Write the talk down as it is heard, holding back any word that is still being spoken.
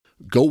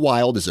Go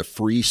Wild is a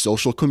free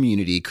social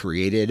community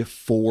created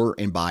for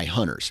and by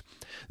hunters.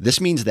 This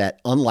means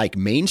that unlike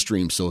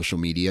mainstream social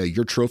media,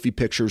 your trophy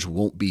pictures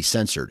won't be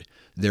censored.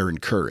 They're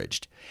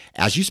encouraged.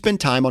 As you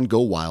spend time on Go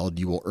Wild,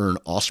 you will earn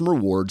awesome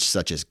rewards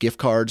such as gift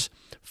cards,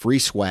 free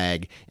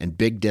swag, and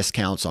big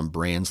discounts on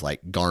brands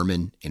like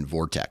Garmin and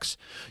Vortex.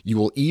 You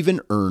will even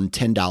earn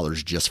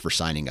 $10 just for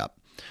signing up.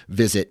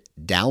 Visit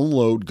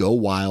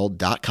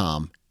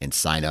downloadgowild.com and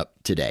sign up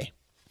today.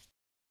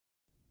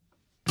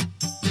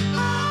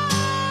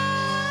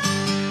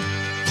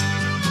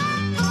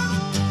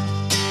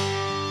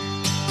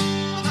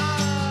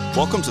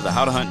 Welcome to the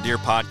How to Hunt Deer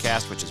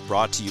podcast, which is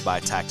brought to you by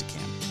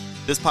Tacticam.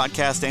 This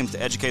podcast aims to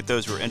educate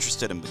those who are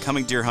interested in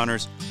becoming deer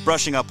hunters,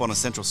 brushing up on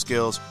essential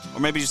skills, or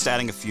maybe just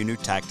adding a few new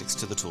tactics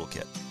to the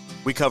toolkit.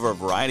 We cover a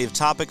variety of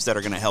topics that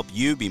are going to help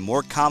you be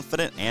more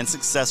confident and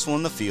successful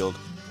in the field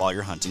while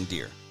you're hunting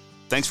deer.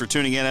 Thanks for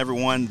tuning in,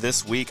 everyone.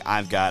 This week,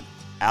 I've got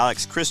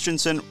Alex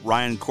Christensen,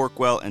 Ryan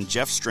Corkwell, and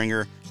Jeff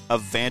Stringer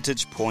of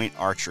Vantage Point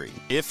Archery.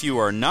 If you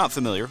are not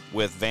familiar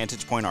with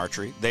Vantage Point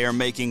Archery, they are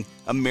making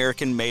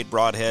American-made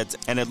broadheads,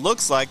 and it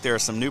looks like there are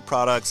some new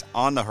products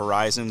on the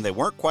horizon. They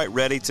weren't quite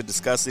ready to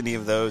discuss any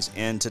of those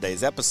in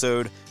today's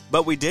episode,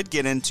 but we did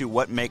get into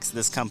what makes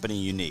this company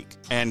unique.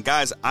 And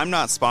guys, I'm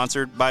not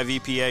sponsored by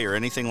VPA or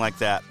anything like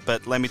that,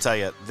 but let me tell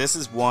you, this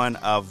is one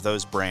of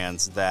those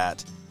brands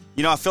that,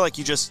 I feel like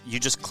you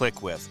just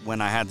click with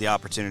when I had the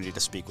opportunity to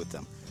speak with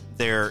them.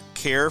 Their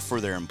care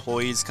for their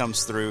employees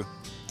comes through.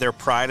 Their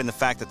pride in the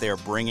fact that they are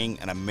bringing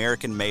an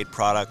American-made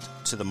product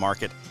to the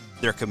market,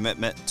 their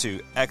commitment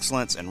to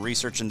excellence and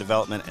research and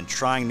development and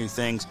trying new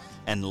things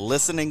and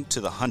listening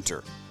to the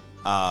hunter.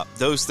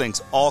 Those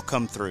things all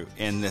come through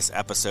in this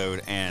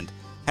episode and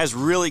has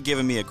really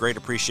given me a great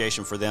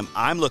appreciation for them.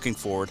 I'm looking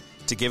forward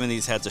to giving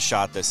these heads a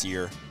shot this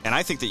year, and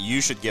I think that you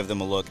should give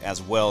them a look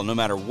as well, no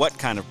matter what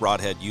kind of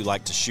broadhead you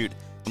like to shoot.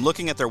 I'm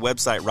looking at their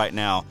website right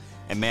now,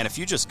 and man, if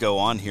you just go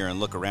on here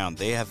and look around,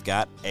 they have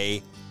got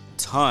a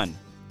ton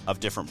of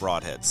different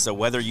broadheads. So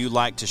whether you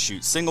like to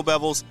shoot single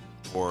bevels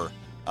or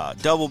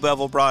double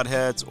bevel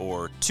broadheads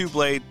or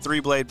 2-blade,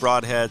 3-blade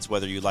broadheads,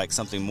 whether you like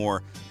something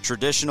more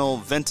traditional,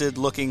 vented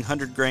looking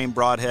 100 grain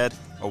broadhead,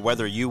 or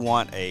whether you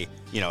want a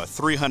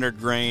 300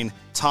 grain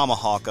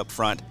tomahawk up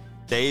front,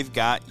 they've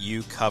got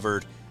you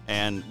covered.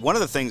 And one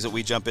of the things that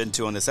we jump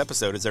into on this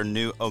episode is their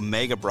new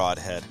Omega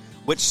broadhead,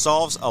 which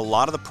solves a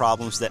lot of the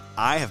problems that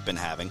I have been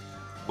having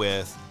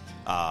with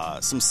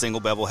some single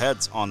bevel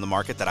heads on the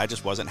market that I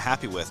just wasn't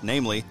happy with,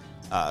 namely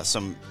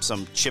some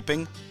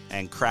chipping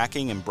and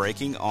cracking and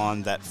breaking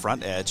on that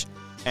front edge,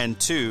 and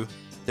two,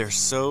 they're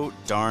so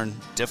darn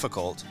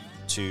difficult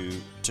to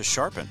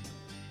sharpen.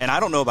 And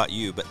I don't know about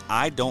you, but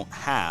I don't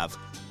have,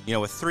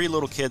 with 3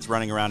 little kids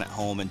running around at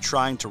home and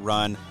trying to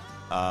run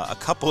a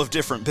couple of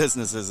different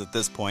businesses at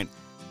this point,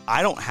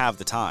 I don't have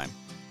the time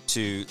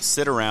to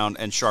sit around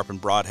and sharpen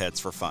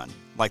broadheads for fun.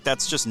 Like,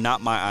 that's just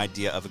not my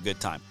idea of a good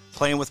time.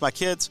 Playing with my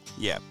kids?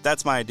 Yeah,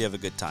 that's my idea of a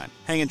good time.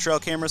 Hanging trail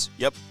cameras?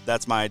 Yep,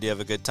 that's my idea of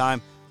a good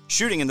time.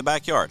 Shooting in the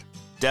backyard?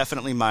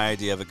 Definitely my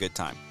idea of a good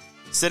time.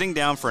 Sitting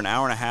down for an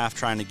hour and a half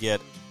trying to get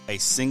a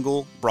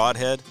single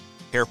broadhead,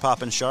 hair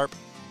popping sharp?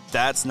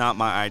 That's not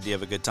my idea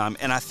of a good time.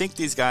 And I think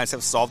these guys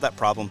have solved that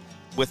problem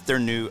with their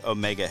new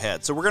Omega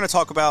head. So we're going to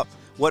talk about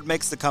what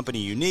makes the company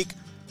unique,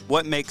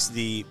 what makes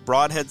the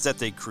broadheads that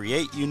they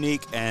create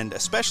unique, and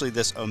especially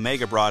this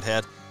Omega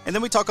broadhead. And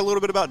then we talk a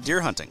little bit about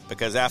deer hunting,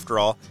 because after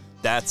all,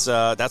 that's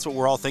what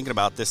we're all thinking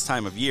about this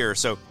time of year.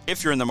 So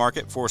if you're in the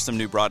market for some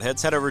new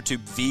broadheads, head over to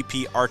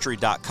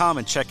vparchery.com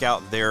and check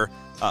out their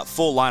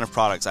full line of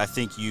products. I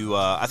think you're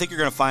going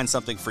to find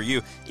something for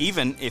you,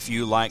 even if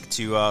you like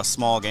to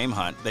small game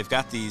hunt. They've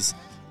got these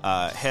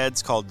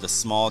heads called the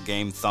Small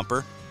Game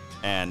Thumper,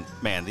 and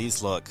man,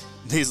 these look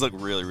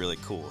really, really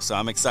cool. So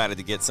I'm excited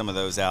to get some of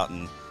those out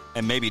and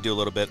maybe do a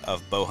little bit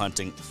of bow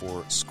hunting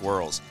for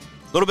squirrels.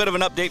 A little bit of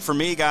an update for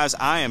me, guys.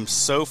 I am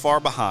so far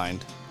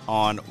behind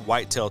on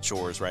whitetail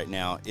chores right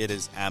now. It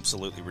is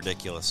absolutely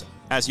ridiculous.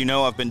 As you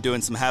know, I've been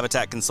doing some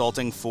habitat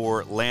consulting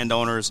for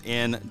landowners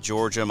in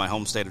Georgia, my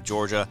home state of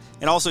Georgia,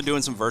 and also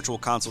doing some virtual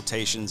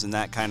consultations and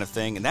that kind of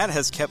thing, and that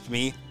has kept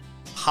me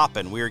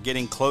hopping. We are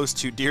getting close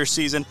to deer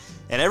season,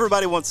 and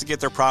everybody wants to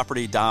get their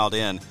property dialed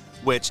in,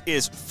 which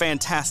is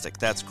fantastic.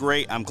 That's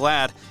great. I'm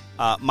glad.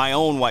 My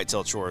own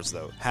whitetail chores,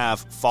 though, have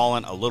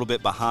fallen a little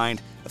bit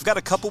behind. I've got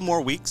a couple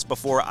more weeks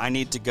before I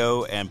need to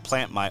go and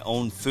plant my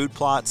own food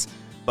plots.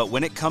 But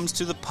when it comes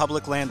to the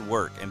public land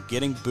work and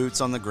getting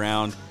boots on the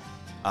ground,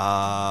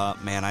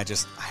 man, I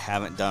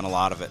haven't done a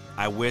lot of it.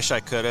 I wish I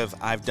could have.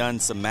 I've done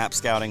some map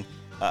scouting,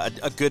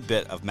 a good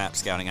bit of map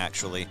scouting,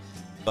 actually.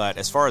 But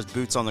as far as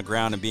boots on the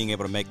ground and being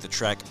able to make the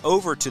trek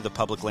over to the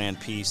public land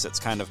piece,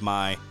 that's kind of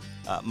my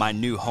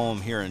new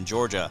home here in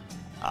Georgia,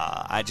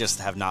 I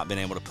just have not been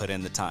able to put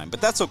in the time. But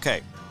that's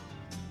okay.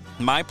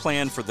 My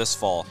plan for this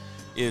fall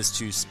is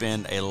to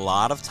spend a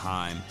lot of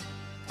time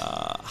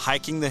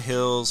hiking the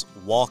hills,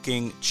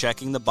 walking,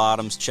 checking the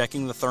bottoms,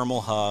 checking the thermal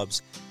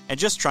hubs, and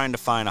just trying to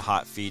find a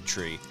hot feed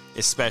tree,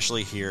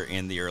 especially here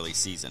in the early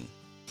season.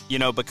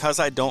 because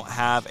I don't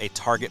have a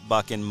target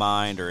buck in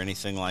mind or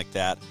anything like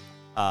that,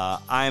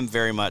 I am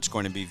very much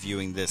going to be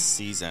viewing this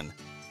season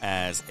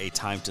as a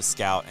time to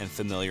scout and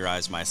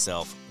familiarize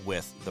myself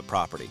with the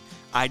property.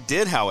 I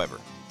did, however,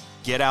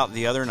 get out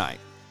the other night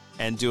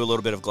and do a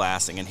little bit of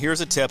glassing. And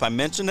here's a tip. I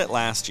mentioned it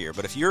last year,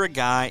 but if you're a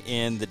guy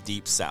in the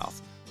deep south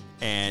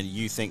and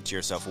you think to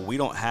yourself, well, we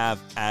don't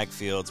have ag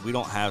fields, we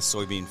don't have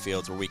soybean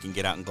fields where we can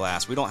get out and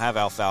glass, we don't have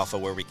alfalfa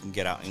where we can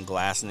get out and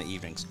glass in the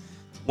evenings.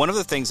 One of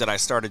the things that I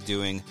started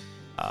doing,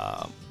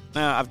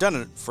 I've done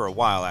it for a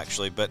while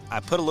actually, but I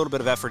put a little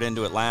bit of effort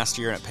into it last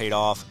year and it paid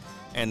off.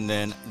 And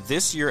then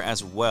this year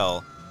as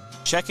well,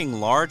 checking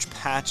large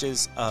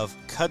patches of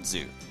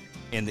kudzu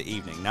in the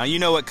evening. Now, you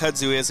know what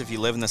kudzu is if you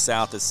live in the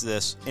South. It's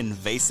this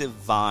invasive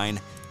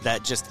vine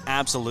that just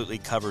absolutely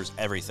covers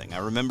everything. I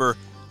remember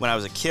when I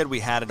was a kid,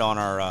 we had it on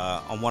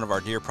on one of our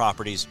deer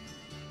properties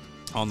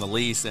on the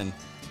lease, and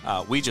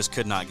we just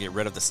could not get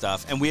rid of the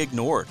stuff. And we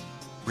ignored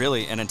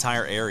really an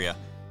entire area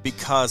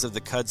because of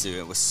the kudzu.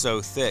 It was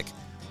so thick.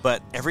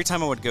 But every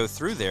time I would go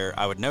through there,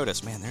 I would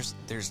notice, man,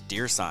 there's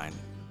deer sign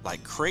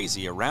like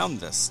crazy around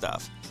this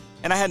stuff.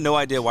 And I had no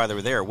idea why they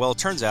were there. Well, it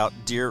turns out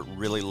deer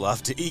really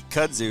love to eat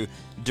kudzu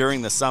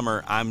during the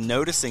summer. I'm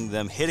noticing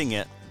them hitting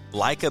it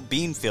like a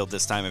bean field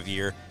this time of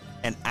year,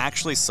 and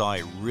actually saw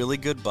a really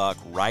good buck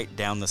right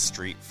down the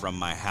street from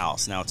my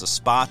house. Now, it's a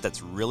spot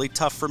that's really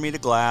tough for me to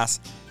glass,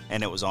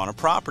 and it was on a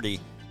property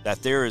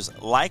that there is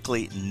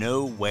likely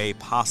no way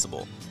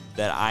possible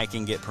that I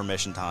can get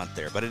permission to hunt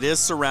there. But it is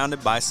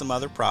surrounded by some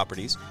other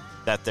properties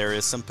that there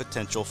is some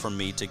potential for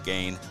me to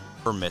gain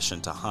permission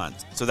to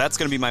hunt. So that's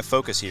going to be my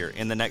focus here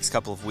in the next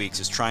couple of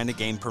weeks, is trying to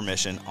gain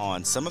permission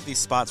on some of these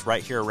spots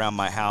right here around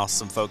my house.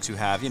 Some folks who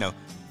have,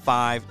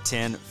 5,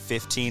 10,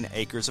 15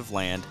 acres of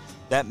land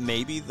that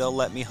maybe they'll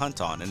let me hunt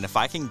on. And if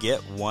I can get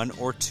 1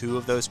 or 2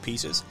 of those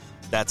pieces,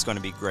 that's going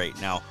to be great.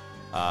 Now,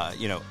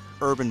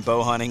 urban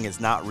bow hunting is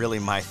not really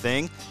my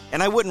thing,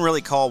 and I wouldn't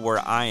really call where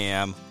I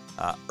am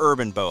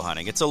urban bow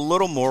hunting. It's a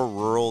little more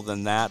rural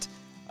than that.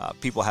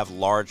 People have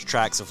large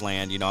tracts of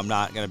land. I'm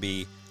not going to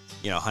be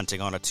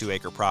hunting on a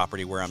 2-acre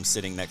property where I'm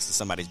sitting next to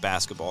somebody's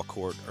basketball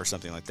court or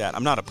something like that.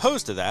 I'm not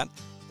opposed to that.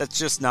 That's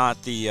just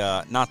not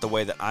the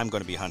way that I'm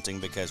going to be hunting,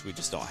 because we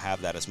just don't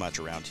have that as much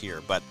around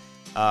here. But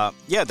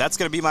that's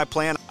going to be my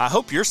plan. I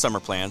hope your summer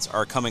plans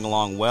are coming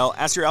along well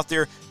as you're out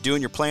there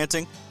doing your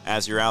planting,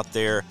 as you're out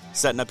there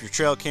setting up your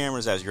trail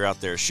cameras, as you're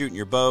out there shooting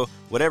your bow,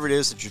 whatever it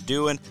is that you're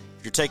doing.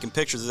 If you're taking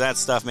pictures of that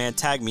stuff, man,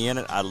 tag me in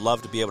it. I'd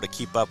love to be able to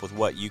keep up with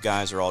what you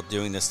guys are all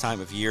doing this time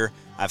of year.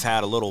 I've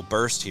had a little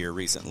burst here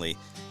recently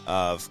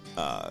of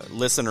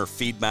listener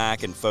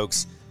feedback and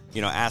folks,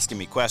 asking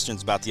me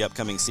questions about the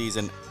upcoming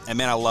season. And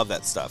man, I love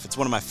that stuff. It's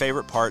one of my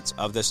favorite parts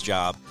of this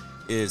job,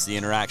 is the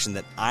interaction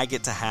that I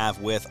get to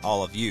have with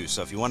all of you.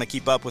 So if you want to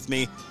keep up with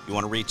me, you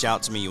want to reach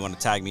out to me, you want to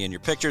tag me in your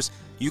pictures,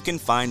 you can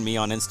find me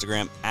on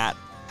Instagram at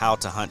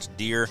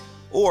HowToHuntDeer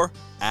or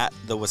at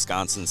The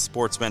Wisconsin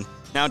Sportsman.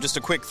 Now, just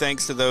a quick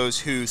thanks to those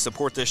who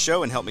support this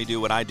show and help me do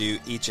what I do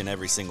each and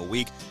every single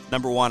week.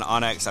 Number one,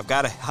 Onyx. I've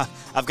got to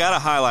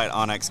highlight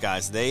Onyx,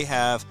 guys.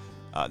 They're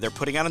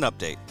putting out an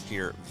update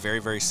here very,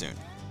 very soon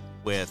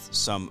with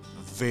some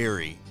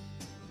very,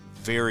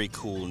 very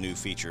cool new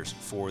features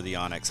for the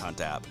Onyx Hunt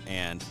app.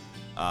 And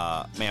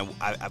I'm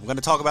going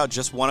to talk about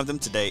just one of them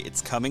today.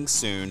 It's coming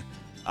soon.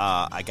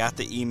 I got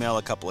the email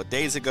a couple of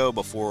days ago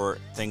before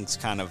things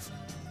kind of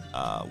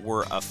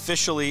were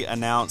officially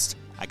announced.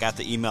 I got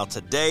the email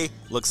today.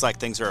 Looks like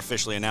things are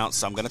officially announced,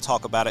 so I'm going to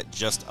talk about it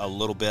just a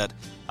little bit.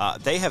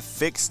 They have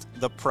fixed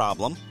the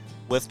problem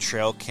with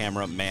trail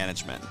camera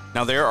management.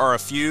 Now, there are a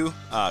few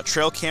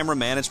trail camera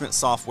management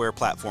software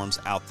platforms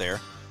out there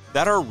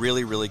that are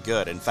really, really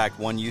good. In fact,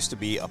 one used to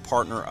be a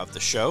partner of the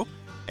show,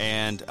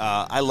 and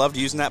I loved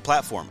using that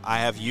platform. I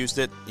have used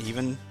it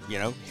even,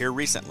 here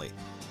recently.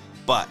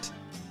 But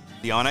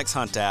the Onyx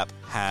Hunt app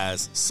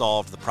has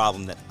solved the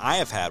problem that I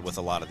have had with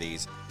a lot of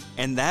these,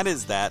 and that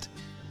is that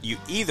you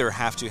either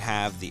have to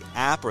have the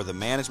app or the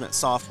management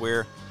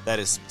software that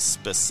is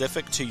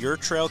specific to your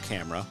trail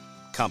camera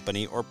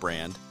company or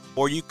brand,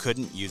 or you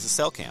couldn't use a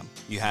cell cam.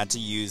 You had to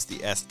use the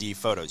SD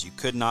photos. You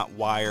could not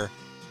wire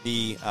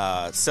the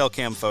cell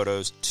cam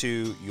photos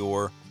to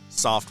your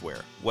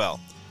software.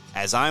 Well,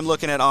 as I'm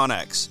looking at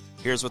Onyx,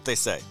 here's what they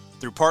say.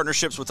 Through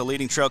partnerships with the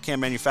leading trail cam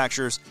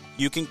manufacturers,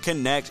 you can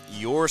connect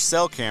your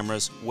cell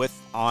cameras with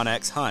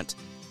Onyx Hunt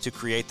to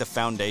create the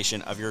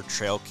foundation of your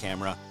trail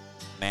camera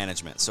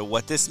management. So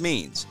what this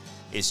means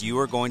is you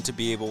are going to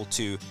be able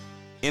to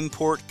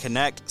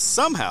connect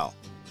somehow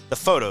the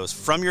photos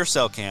from your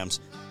cell cams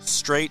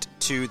straight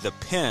to the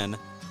pin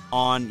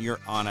on your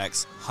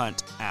Onyx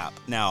Hunt app.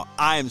 Now,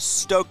 I am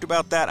stoked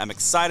about that. I'm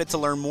excited to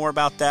learn more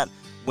about that.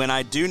 When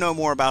I do know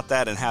more about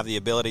that and have the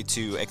ability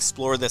to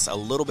explore this a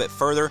little bit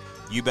further,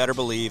 you better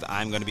believe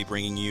I'm going to be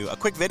bringing you a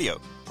quick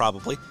video,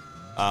 probably,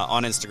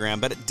 on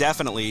Instagram, but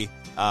definitely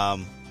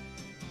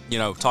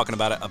talking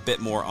about it a bit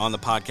more on the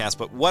podcast.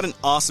 But what an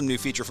awesome new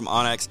feature from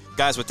Onyx.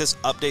 Guys, with this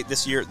update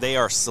this year, they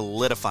are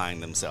solidifying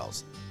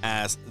themselves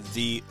as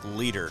the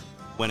leader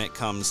when it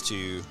comes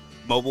to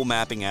mobile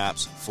mapping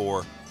apps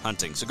for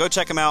hunting. So go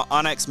check them out,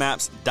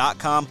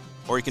 onxmaps.com,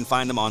 or you can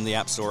find them on the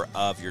App Store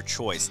of your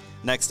choice.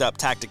 Next up,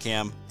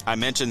 Tactacam. I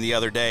mentioned the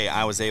other day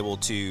I was able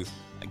to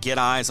get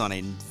eyes on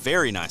a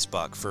very nice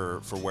buck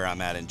for where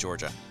I'm at in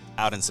Georgia,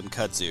 out in some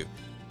kudzu.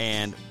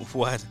 And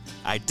what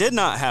I did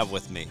not have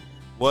with me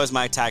was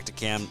my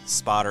Tactacam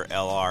Spotter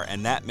LR,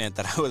 and that meant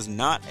that I was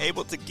not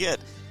able to get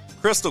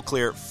crystal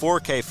clear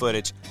 4K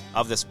footage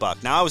of this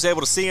buck. Now, I was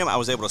able to see him. I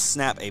was able to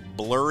snap a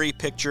blurry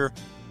picture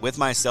with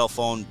my cell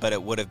phone, but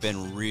it would have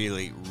been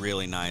really,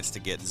 really nice to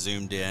get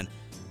zoomed in,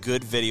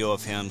 good video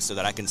of him so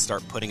that I can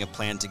start putting a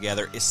plan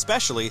together,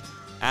 especially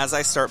as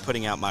I start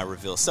putting out my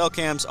reveal cell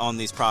cams on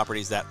these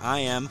properties that I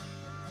am,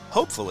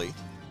 hopefully,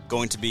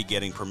 going to be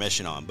getting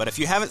permission on. But if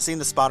you haven't seen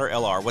the Spotter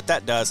LR, what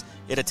that does,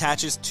 it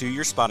attaches to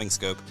your spotting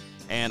scope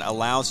and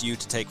allows you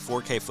to take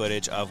 4K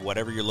footage of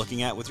whatever you're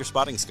looking at with your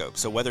spotting scope.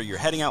 So whether you're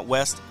heading out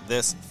west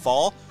this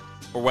fall,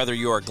 or whether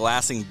you are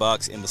glassing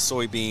bucks in the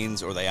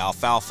soybeans or the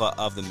alfalfa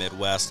of the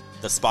Midwest,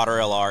 the Spotter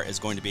LR is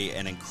going to be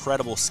an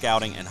incredible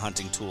scouting and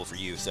hunting tool for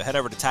you. So head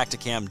over to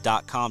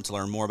tactacam.com to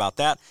learn more about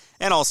that,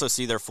 and also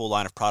see their full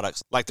line of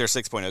products like their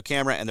 6.0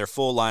 camera and their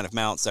full line of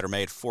mounts that are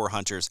made for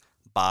hunters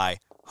by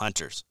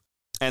hunters.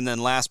 And then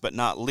last but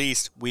not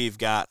least, we've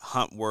got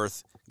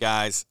Huntworth.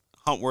 Guys,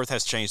 Huntworth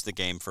has changed the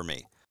game for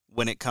me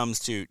when it comes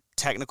to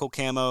technical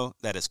camo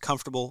that is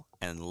comfortable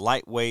and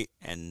lightweight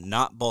and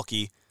not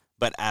bulky,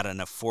 but at an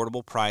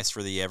affordable price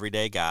for the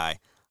everyday guy.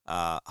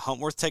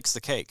 Huntworth takes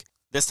the cake.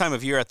 This time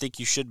of year, I think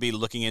you should be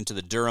looking into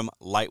the Durham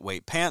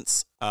lightweight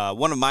pants.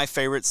 One of my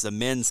favorites, the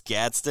men's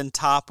Gadsden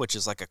top, which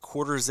is like a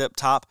quarter zip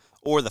top,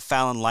 or the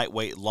Fallon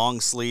lightweight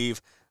long sleeve.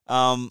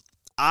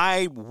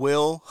 I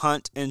will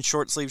hunt in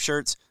short sleeve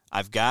shirts.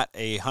 I've got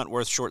a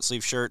Huntworth short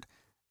sleeve shirt.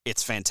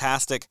 It's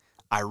fantastic.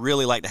 I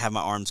really like to have my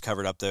arms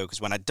covered up, though,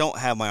 because when I don't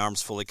have my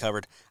arms fully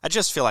covered, I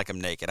just feel like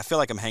I'm naked. I feel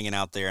like I'm hanging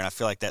out there, and I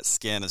feel like that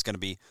skin is going to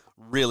be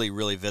really,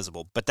 really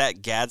visible. But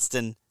that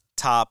Gadsden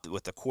top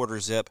with the quarter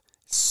zip,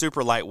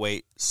 super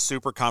lightweight,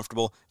 super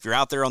comfortable. If you're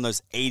out there on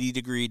those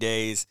 80-degree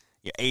days,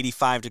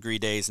 85-degree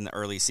days in the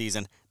early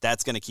season,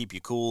 that's going to keep you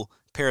cool.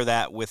 Pair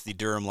that with the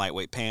Durham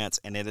lightweight pants,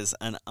 and it is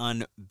an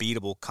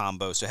unbeatable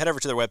combo. So head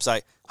over to their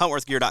website,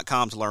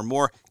 huntworthgear.com, to learn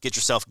more. Get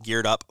yourself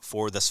geared up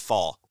for this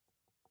fall.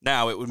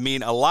 Now, it would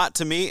mean a lot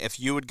to me if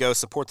you would go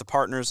support the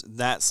partners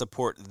that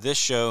support this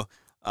show.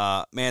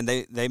 Man,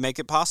 they make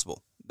it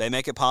possible. They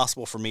make it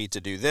possible for me to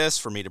do this,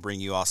 for me to bring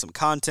you awesome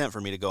content, for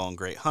me to go on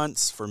great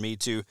hunts, for me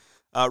to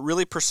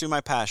really pursue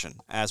my passion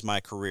as my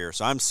career.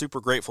 So I'm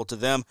super grateful to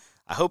them.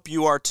 I hope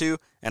you are too,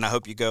 and I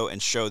hope you go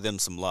and show them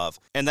some love.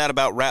 And that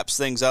about wraps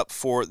things up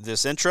for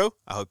this intro.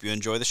 I hope you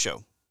enjoy the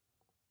show.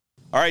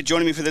 All right,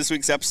 joining me for this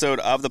week's episode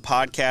of the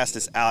podcast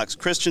is Alex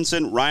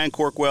Christensen, Ryan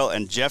Corkwell,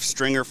 and Jeff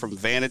Stringer from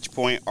Vantage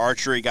Point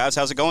Archery. Guys,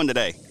 how's it going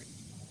today?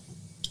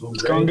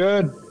 It's going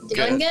good.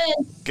 Doing good.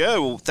 Good.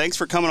 Well, thanks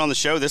for coming on the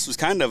show. This was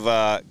kind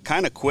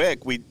of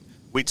quick. We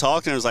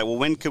talked, and it was like, well,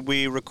 when could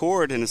we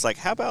record? And it's like,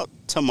 how about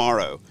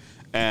tomorrow?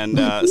 And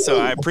so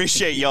I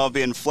appreciate y'all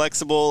being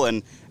flexible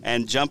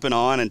and jumping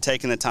on and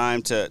taking the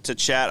time to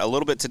chat a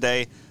little bit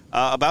today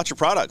about your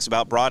products,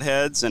 about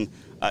Broadheads. And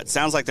it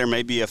sounds like there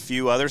may be a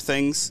few other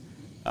things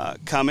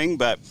coming,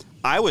 but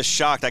I was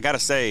shocked. I got to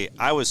say,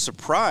 I was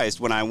surprised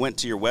when I went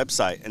to your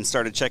website and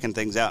started checking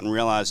things out and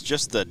realized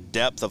just the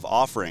depth of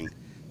offering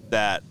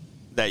that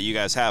you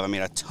guys have. I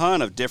mean, a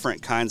ton of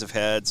different kinds of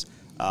heads,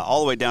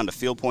 all the way down to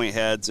field point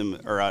heads,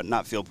 or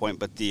not field point,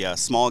 but the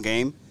small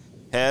game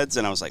heads.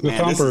 And I was like, the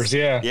man, thumpers,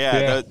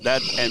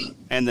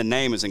 and the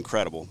name is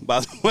incredible. By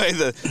the way,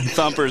 the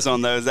thumpers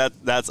on those,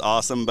 that's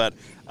awesome. But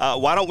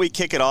why don't we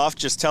kick it off?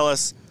 Just tell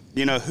us,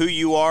 who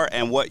you are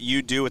and what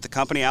you do with the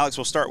company. Alex,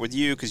 we'll start with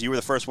you because you were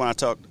the first one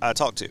I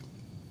talked to.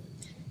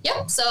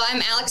 Yep. So I'm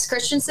Alex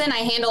Christensen. I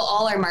handle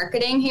all our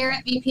marketing here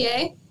at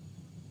VPA.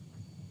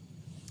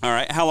 All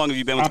right. How long have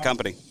you been with the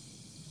company?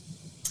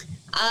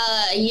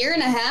 A year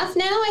and a half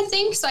now, I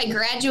think. So I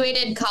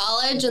graduated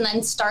college and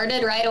then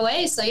started right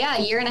away. So yeah,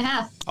 a year and a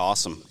half.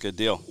 Awesome. Good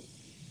deal.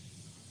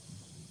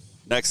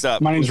 Next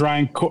up. My name's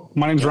Ryan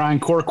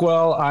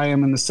Corkwell. I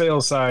am in the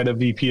sales side of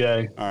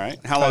VPA. All right.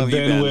 How long have you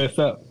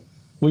been?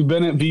 We've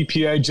been at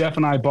VPA. Jeff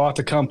and I bought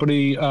the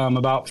company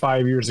about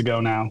 5 years ago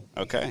now.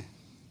 Okay.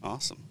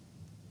 Awesome.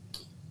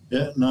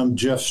 Yeah, and I'm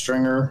Jeff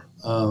Stringer.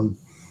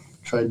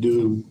 Try to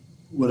do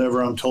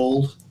whatever I'm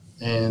told,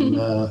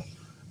 and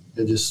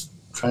just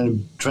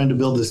trying to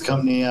build this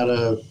company out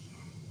of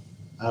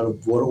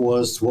what it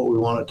was to what we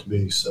want it to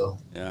be. So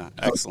yeah,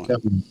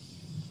 excellent.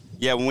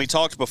 Yeah, when we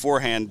talked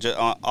beforehand,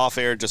 off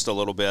air just a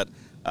little bit,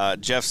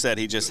 Jeff said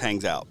he just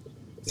hangs out.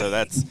 So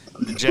that's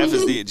Jeff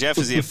is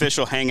the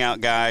official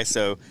hangout guy.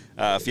 So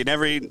if you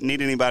never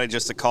need anybody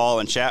just to call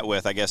and chat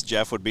with, I guess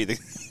Jeff would be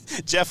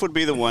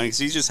the one because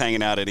he's just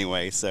hanging out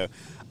anyway. So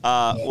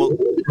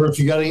or if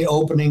you got any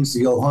openings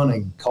to go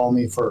hunting, call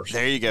me first.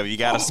 There you go. You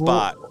got a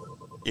spot.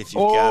 If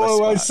you got a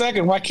spot. Wait a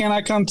second. Why can't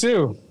I come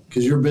too?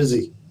 Because you're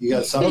busy. You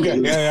got something.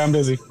 Okay. Yeah, I'm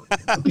busy.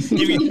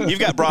 You've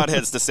got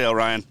Broadheads to sell,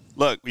 Ryan.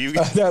 Look,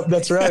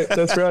 that's right.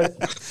 That's right.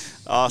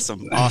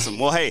 Awesome.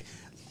 Well, hey.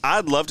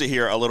 I'd love to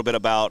hear a little bit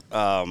about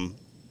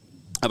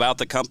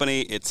the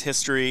company, its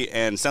history,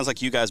 and it sounds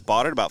like you guys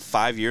bought it about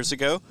 5 years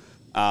ago.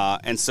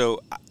 And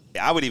so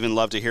I would even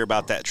love to hear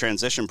about that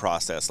transition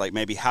process, like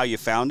maybe how you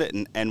found it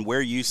and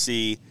where you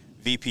see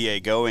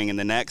VPA going in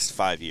the next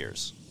 5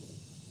 years.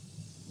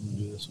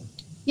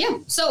 Yeah.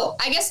 So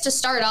I guess to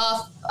start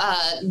off,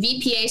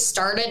 VPA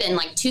started in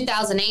like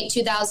 2008,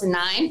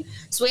 2009.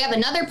 So we have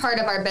another part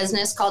of our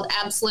business called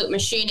Absolute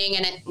Machining,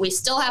 and we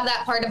still have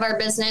that part of our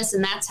business,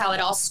 and that's how it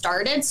all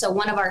started. So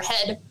one of our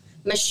head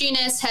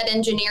machinist, head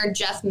engineer,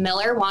 Jeff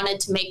Miller, wanted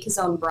to make his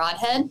own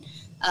broadhead.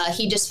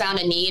 He just found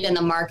a need in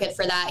the market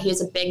for that. He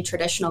was a big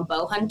traditional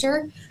bow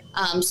hunter.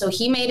 So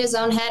he made his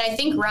own head. I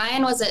think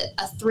Ryan was a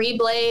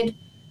 3-blade.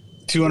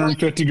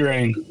 250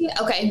 grain.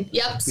 Okay.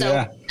 Yep. So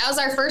that was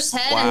our first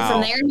head. Wow. And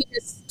from there, he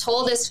just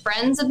told his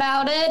friends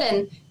about it.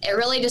 And it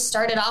really just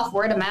started off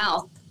word of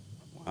mouth.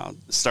 Wow.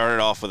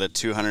 Started off with a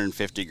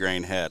 250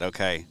 grain head.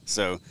 Okay.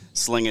 So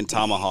slinging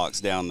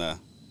tomahawks down the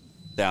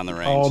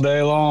range all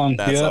day long.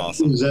 That's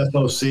awesome. It was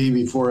FOC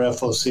before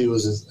FOC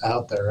was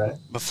out there, right?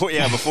 Before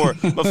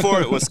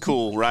it was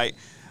cool, right?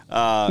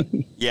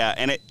 Yeah,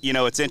 and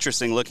it's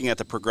interesting looking at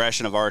the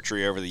progression of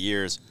archery over the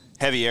years.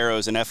 Heavy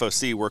arrows and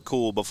FOC were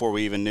cool before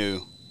we even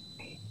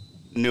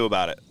knew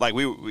about it. Like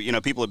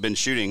people have been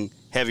shooting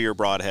heavier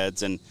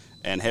broadheads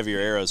and heavier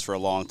arrows for a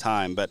long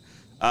time. But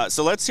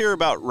so let's hear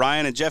about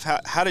Ryan and Jeff.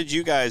 How did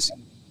you guys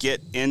get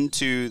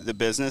into the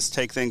business,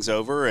 take things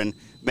over, and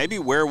maybe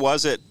where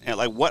was it, and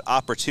like what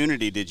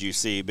opportunity did you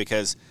see?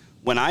 Because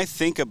when I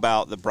think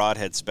about the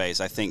broadhead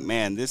space, I think,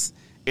 man,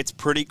 it's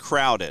pretty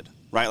crowded,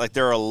 right? Like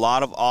there are a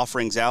lot of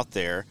offerings out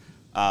there,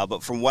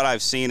 but from what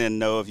I've seen and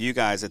know of you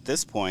guys at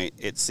this point,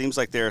 it seems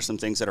like there are some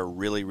things that are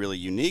really, really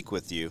unique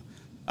with you.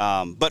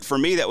 But for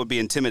me, that would be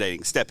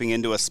intimidating, stepping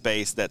into a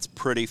space that's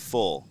pretty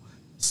full.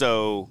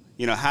 So,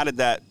 how did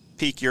that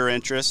pique your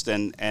interest,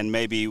 and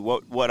maybe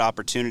what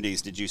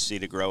opportunities did you see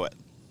to grow it?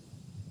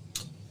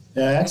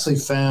 Yeah, I actually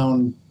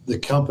found the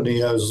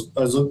company. I was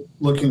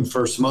looking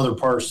for some other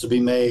parts to be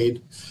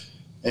made,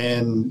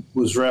 and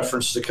was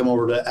referenced to come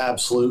over to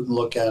Absolute and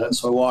look at it.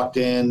 So I walked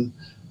in,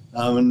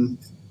 and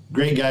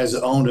great guys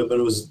that owned it, but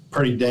it was a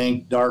pretty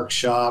dank, dark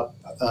shop.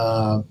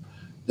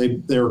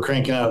 They were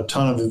cranking out a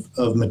ton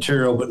of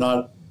material, but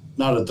not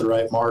at the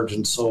right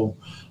margin. So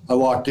I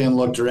walked in,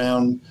 looked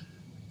around,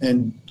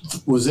 and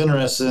was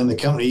interested in the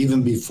company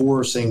even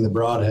before seeing the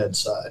broadhead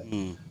side.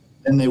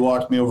 And they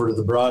walked me over to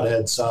the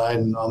broadhead side,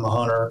 and I'm a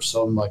hunter,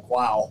 so I'm like,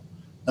 wow,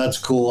 that's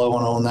cool. I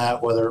want to own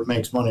that, whether it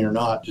makes money or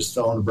not, just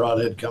to own a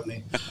broadhead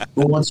company.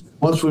 But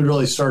once we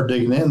really started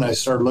digging in, I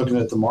started looking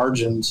at the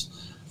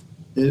margins.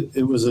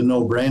 It was a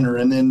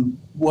no-brainer. And then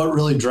what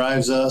really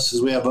drives us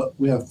is we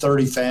have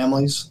 30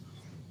 families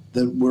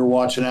that we're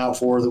watching out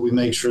for, that we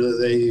make sure that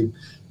they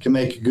can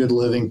make a good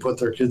living, put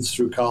their kids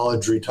through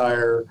college,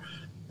 retire.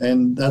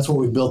 And that's what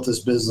we built this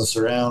business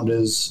around,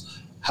 is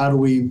how do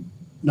we,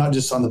 not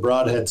just on the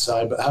broadhead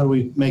side, but how do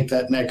we make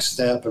that next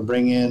step and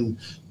bring in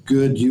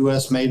good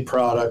U.S.-made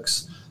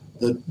products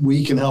that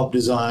we can help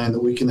design,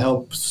 that we can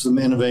help some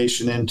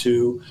innovation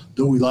into,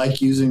 that we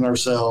like using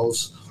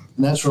ourselves.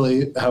 And that's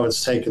really how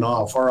it's taken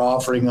off. Our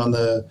offering on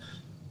the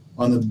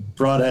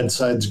broadhead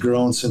side's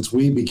grown since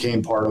we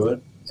became part of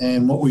it.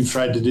 And what we've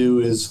tried to do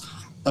is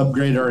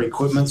upgrade our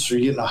equipment, so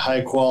you're getting a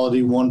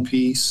high-quality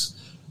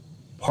one-piece,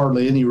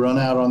 hardly any run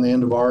out on the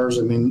end of ours.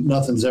 I mean,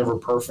 nothing's ever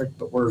perfect,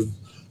 but we're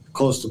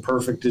close to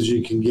perfect as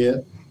you can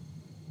get.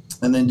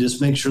 And then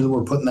just make sure that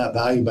we're putting that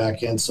value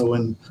back in. So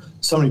when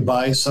somebody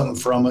buys something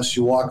from us,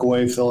 you walk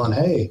away feeling,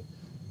 hey,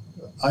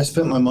 I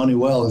spent my money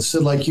well.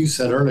 Instead, like you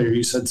said earlier,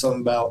 you said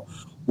something about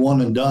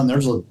one and done.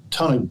 There's a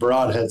ton of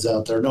broadheads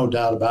out there, no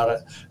doubt about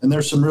it. And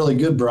there's some really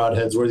good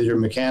broadheads, whether you're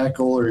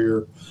mechanical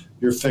or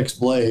you're fixed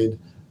blade.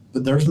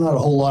 But there's not a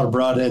whole lot of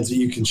broadheads that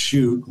you can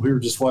shoot. We were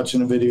just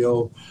watching a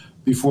video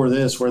before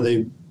this where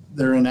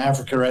they're in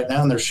Africa right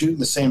now, and they're shooting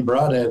the same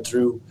broadhead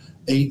through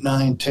 8,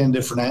 9, 10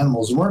 different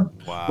animals. And we're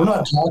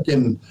not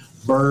talking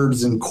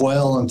birds and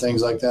quail and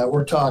things like that.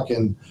 We're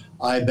talking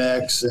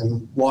ibex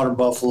and water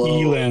buffalo,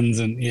 elands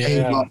and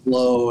hay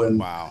buffalo,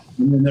 and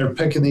then they're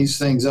picking these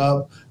things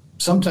up.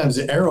 Sometimes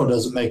the arrow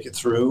doesn't make it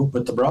through,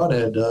 but the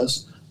broadhead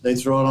does. They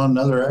throw it on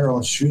another arrow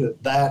and shoot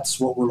it. That's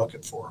what we're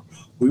looking for.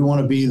 We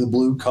want to be the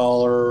blue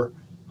collar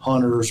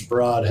hunter's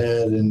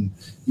broadhead, and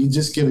you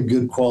just get a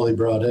good quality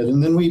broadhead.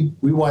 And then we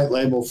white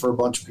label for a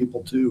bunch of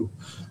people too.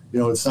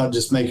 It's not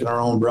just making our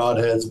own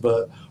broadheads,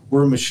 but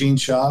we're a machine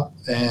shop,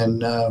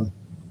 and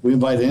we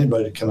invite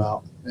anybody to come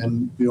out.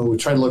 And, we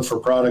try to look for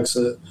products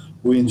that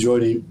we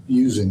enjoy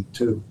using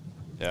too.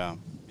 Yeah.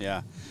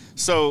 Yeah.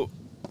 So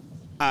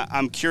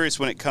I'm curious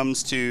when it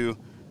comes to,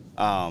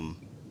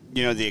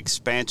 the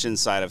expansion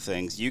side of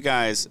things. You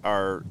guys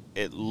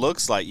it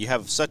looks like you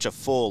have such a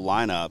full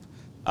lineup.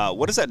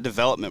 What does that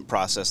development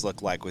process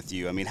look like with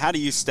you? I mean, how do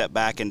you step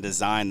back and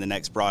design the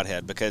next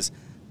broadhead? Because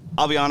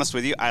I'll be honest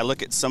with you, I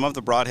look at some of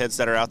the broadheads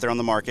that are out there on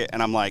the market,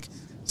 and I'm like,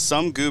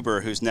 some goober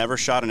who's never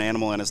shot an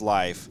animal in his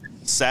life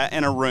sat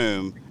in a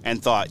room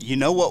and thought, you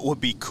know what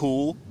would be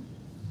cool?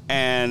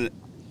 And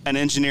an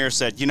engineer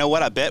said, you know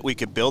what, I bet we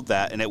could build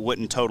that and it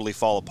wouldn't totally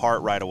fall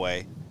apart right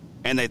away,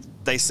 and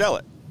they sell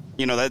it.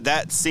 You know,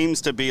 that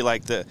seems to be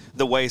like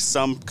the way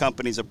some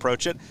companies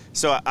approach it.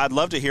 So I'd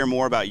love to hear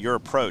more about your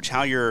approach,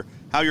 how you're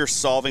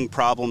solving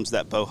problems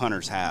that bow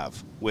hunters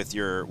have with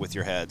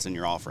your heads and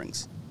your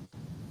offerings.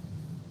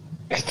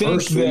 I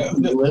think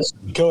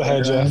go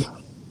ahead, Jeff.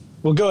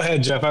 Well, go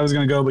ahead, Jeff. I was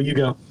going to go, but you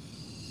go.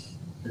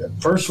 Yeah.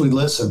 First, we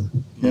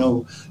listen. You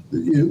know,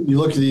 you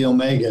look at the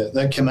Omega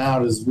that came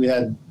out as we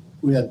had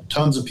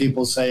tons of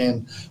people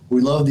saying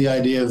we love the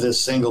idea of this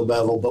single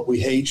bevel, but we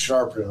hate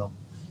sharpening them.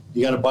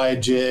 You got to buy a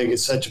jig.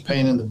 It's such a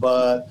pain in the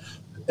butt.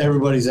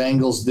 Everybody's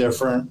angle's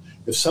different.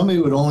 If somebody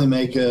would only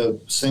make a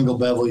single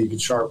bevel you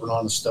could sharpen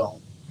on a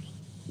stone.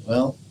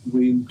 Well,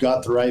 we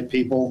got the right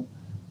people,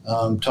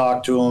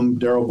 talked to them.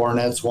 Daryl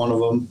Barnett's one of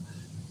them,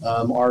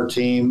 our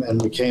team,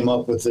 and we came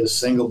up with this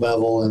single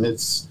bevel, and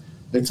it's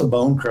a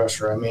bone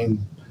crusher. I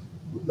mean,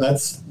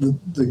 that's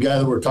the guy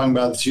that we're talking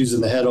about that's using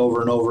the head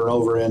over and over and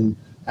over in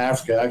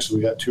Africa.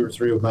 Actually, we got 2 or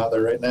 3 of them out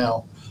there right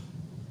now.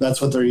 That's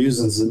what they're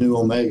using is the new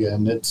Omega,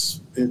 and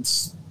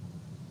it's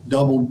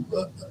double.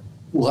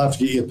 We'll have to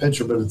get you a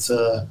picture, but it's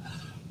a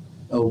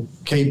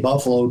Cape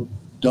Buffalo,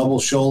 double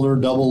shoulder,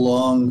 double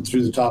lung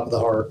through the top of the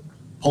heart.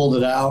 Pulled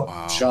it out,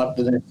 wow. Shot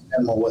the next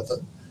animal with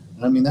it.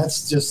 And I mean,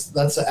 that's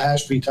the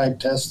Ashby type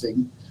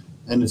testing,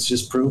 and it's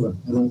just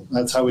proven. And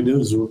that's how we do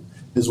it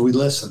is we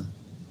listen.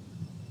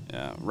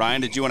 Yeah,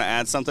 Ryan, did you want to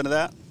add something to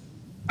that?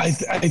 I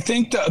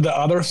think the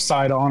other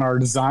side on our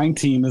design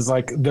team is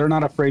like they're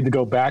not afraid to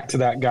go back to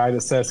that guy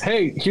that says,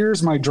 hey,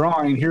 here's my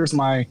drawing, here's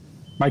my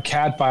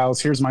CAD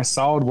files, here's my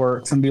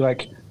SolidWorks, and be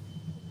like,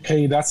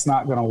 hey, that's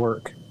not going to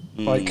work.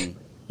 Like,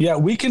 yeah,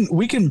 we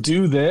can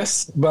do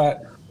this,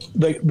 but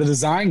the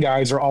design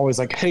guys are always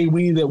like, hey,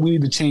 we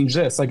need to change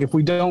this. Like, if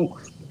we don't,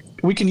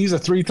 we can use a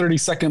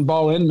 3/32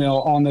 ball end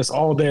mill on this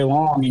all day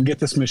long and get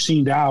this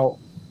machined out,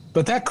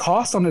 but that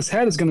cost on this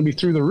head is going to be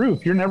through the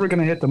roof. You're never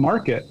going to hit the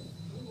market.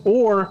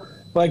 Or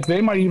like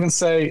they might even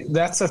say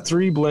that's a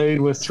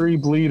 3-blade with 3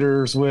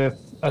 bleeders with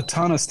a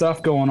ton of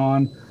stuff going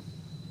on.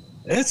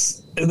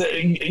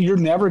 You're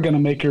never going to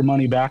make your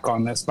money back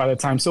on this by the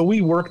time. So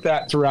we work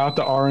that throughout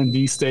the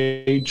R&D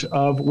stage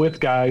with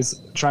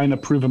guys trying to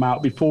prove them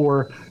out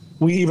before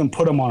we even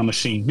put them on a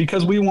machine,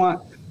 because we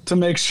want to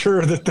make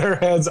sure that their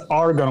heads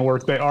are going to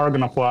work. They are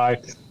going to fly.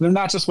 They're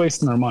not just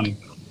wasting their money.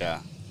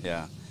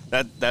 Yeah.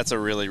 That's a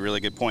really,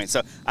 really good point.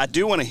 So I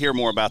do want to hear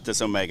more about this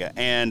Omega,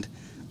 and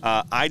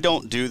I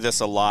don't do this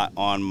a lot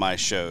on my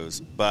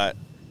shows, but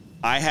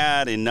I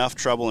had enough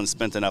trouble and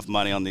spent enough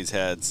money on these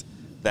heads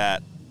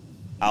that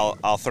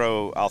I'll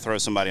throw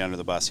somebody under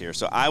the bus here.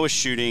 So I was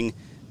shooting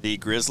the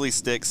Grizzly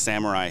Stick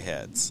Samurai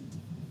heads,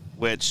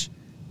 which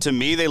to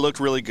me they looked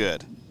really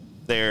good.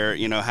 They're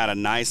had a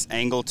nice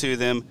angle to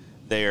them.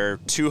 They're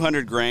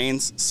 200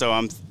 grains, so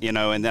I'm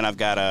and then I've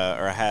got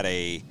I had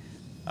a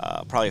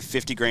probably a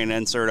 50 grain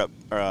insert up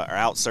or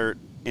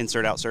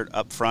outsert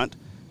up front.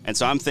 And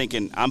so I'm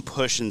thinking I'm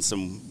pushing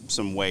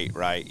some weight,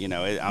 right?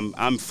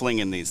 I'm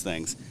flinging these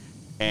things.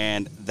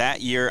 And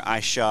that year I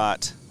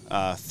shot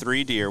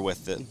 3 deer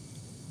with it,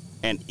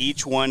 and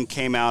each one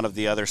came out of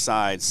the other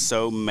side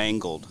so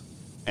mangled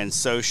and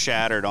so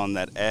shattered on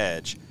that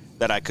edge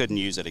that I couldn't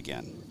use it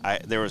again.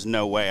 There was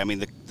no way. I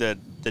mean,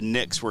 the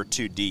nicks were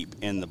too deep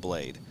in the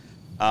blade.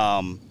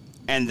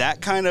 And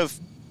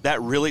that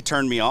really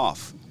turned me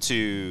off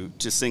to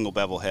single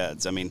bevel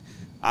heads. I mean,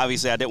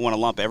 obviously I didn't want to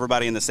lump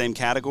everybody in the same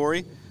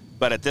category,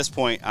 but at this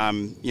point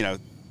I'm,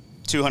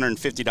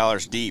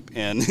 $250 deep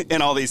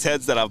in all these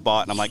heads that I've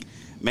bought. And I'm like,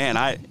 man,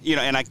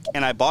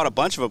 I bought a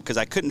bunch of them because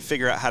I couldn't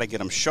figure out how to get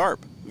them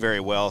sharp very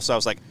well. So I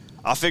was like,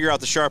 I'll figure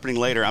out the sharpening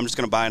later. I'm just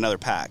going to buy another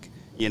pack,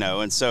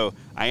 and so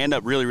I end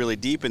up really, really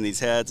deep in these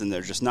heads, and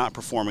they're just not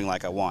performing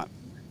like I want.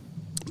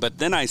 But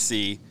then I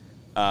see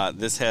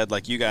this head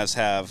like you guys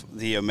have,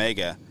 the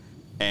Omega,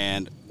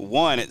 and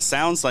one, it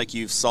sounds like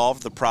you've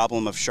solved the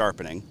problem of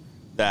sharpening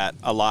that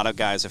a lot of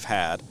guys have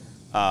had.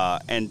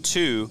 And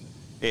 2,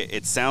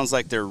 it sounds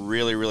like they're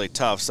really, really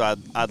tough. So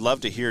I'd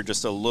love to hear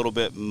just a little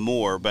bit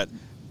more. But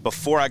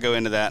before I go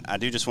into that, I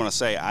do just want to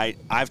say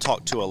I've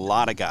talked to a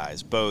lot of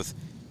guys, both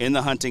in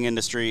the hunting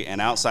industry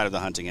and outside of the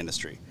hunting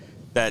industry,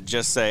 that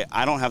just say,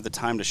 I don't have the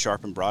time to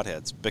sharpen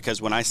broadheads,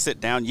 because when I sit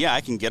down,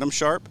 I can get them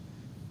sharp,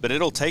 but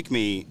it'll take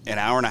me an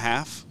hour and a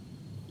half,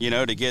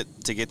 to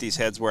get these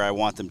heads where I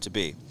want them to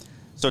be.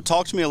 So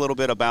talk to me a little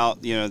bit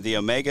about, the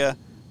Omega,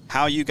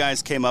 how you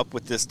guys came up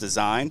with this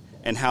design,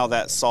 and how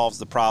that solves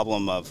the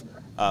problem of,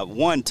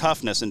 1,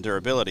 toughness and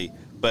durability,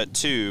 but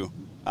 2,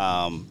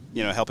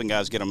 helping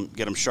guys get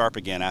them sharp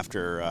again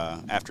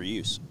after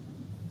use.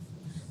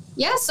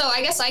 Yeah, so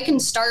I guess I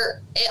can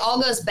start. It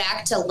all goes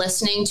back to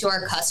listening to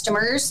our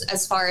customers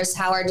as far as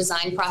how our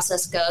design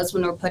process goes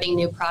when we're putting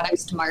new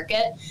products to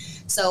market.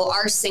 So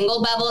our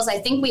single bevels, I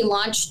think we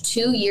launched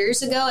 2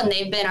 years ago, and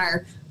they've been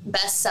our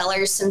best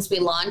sellers since we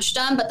launched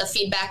them. But the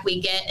feedback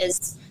we get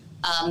is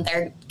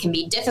They can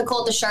be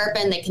difficult to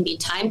sharpen. They can be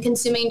time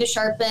consuming to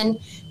sharpen.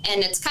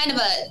 And it's kind of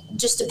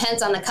just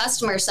depends on the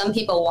customer. Some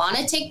people want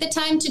to take the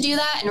time to do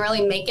that and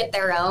really make it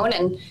their own,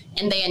 and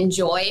they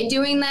enjoy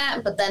doing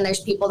that. But then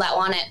there's people that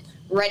want it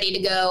ready to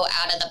go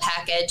out of the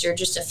package or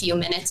just a few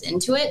minutes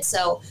into it.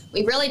 So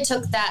we really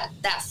took that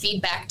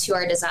feedback to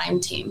our design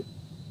team.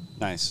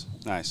 Nice.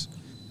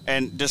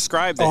 And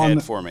describe the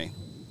head for me.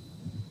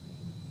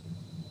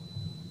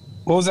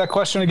 What was that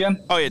question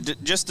again? Oh yeah,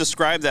 just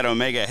describe that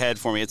Omega head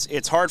for me.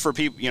 It's hard for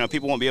people.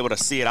 People won't be able to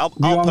see it. I'll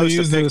want post to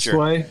use a picture. The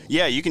display?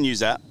 Yeah, you can use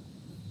that.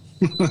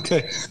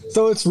 Okay,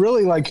 so it's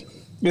really like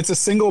it's a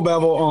single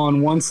bevel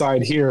on one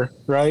side here,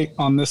 right?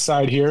 On this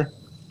side here.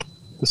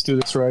 Let's do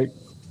this right.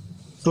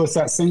 So it's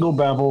that single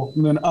bevel,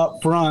 and then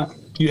up front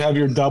you have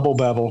your double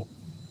bevel.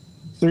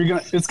 So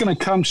it's gonna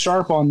come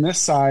sharp on this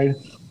side,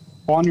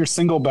 on your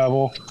single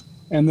bevel,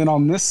 and then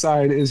on this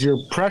side is your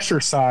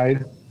pressure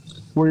side,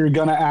 where you're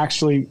going to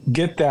actually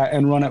get that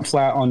and run it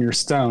flat on your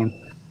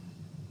stone.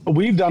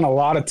 We've done a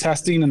lot of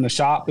testing in the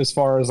shop as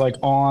far as how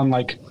long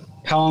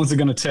is it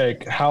going to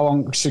take? How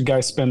long should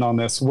guys spend on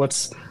this?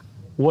 What's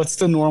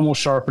the normal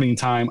sharpening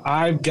time?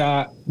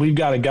 We've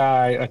got a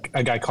guy,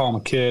 call him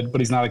a kid,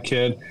 but he's not a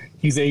kid.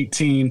 He's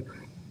 18.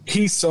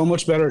 He's so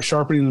much better at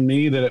sharpening than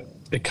me that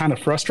it kind of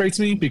frustrates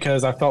me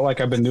because I felt like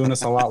I've been doing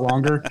this a lot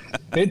longer.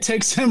 It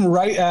takes him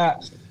right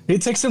at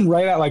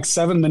like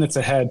 7 minutes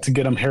ahead to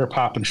get him hair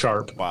popping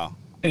sharp. Wow.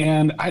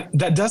 And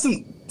that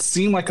doesn't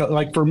seem like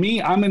for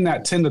me, I'm in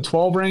that 10 to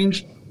 12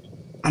 range.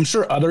 I'm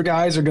sure other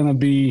guys are going to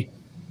be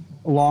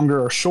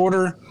longer or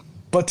shorter,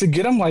 but to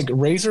get them like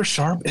razor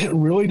sharp, it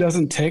really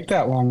doesn't take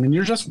that long. And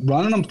you're just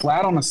running them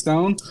flat on a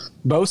stone,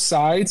 both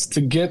sides to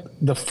get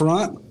that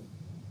front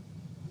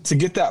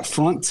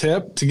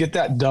tip, to get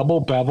that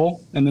double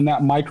bevel, and then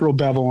that micro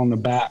bevel on the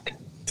back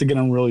to get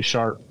them really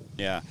sharp.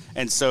 Yeah.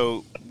 And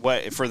so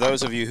for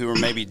those of you who are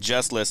maybe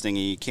just listening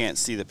and you can't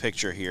see the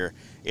picture here,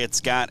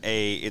 it's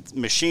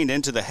machined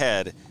into the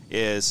head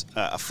is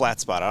a flat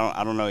spot.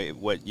 I don't know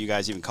what you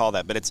guys even call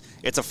that, but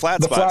it's a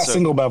flat spot. Flat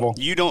single bevel.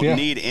 You don't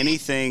need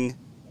anything,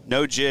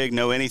 no jig,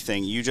 no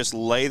anything. You just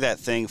lay that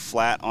thing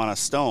flat on a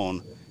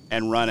stone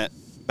and run it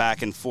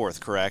back and forth,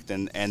 correct?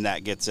 And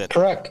that gets it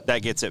correct.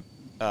 That gets it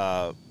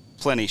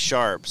plenty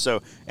sharp.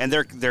 So, and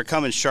they're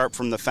coming sharp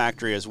from the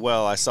factory as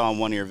well. I saw in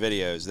one of your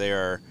videos.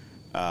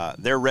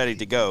 They're ready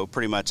to go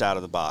pretty much out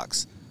of the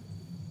box.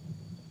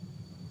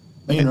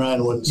 Me and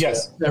Ryan would say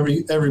yes.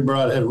 Every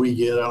broadhead we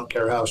get, I don't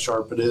care how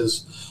sharp it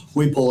is,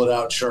 we pull it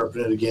out,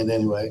 sharpen it again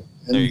anyway.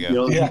 And, there you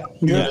go.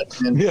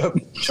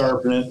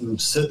 Sharpen it and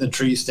sit in the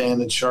tree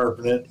stand and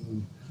sharpen it.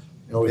 And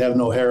we have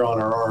no hair on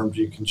our arms;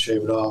 you can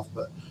shave it off.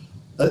 But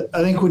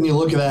I think when you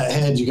look at that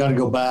head, you got to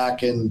go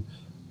back and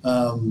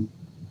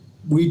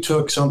we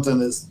took something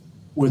that's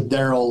with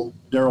Daryl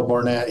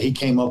Barnett. He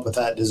came up with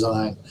that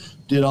design,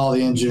 did all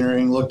the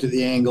engineering, looked at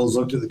the angles,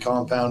 looked at the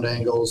compound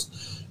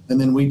angles. And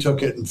then we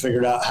took it and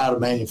figured out how to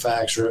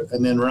manufacture it.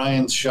 And then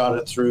Ryan shot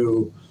it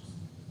through,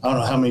 I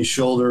don't know how many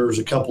shoulders,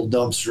 a couple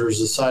dumpsters,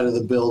 the side of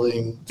the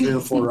building, 3 or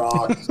 4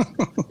 rocks.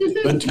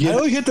 But I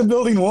only hit the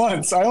building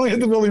once.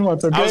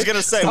 Okay? I was going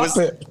to say,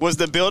 was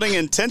the building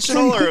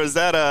intentional or was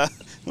that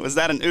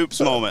an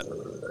oops moment?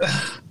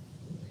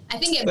 I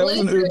think it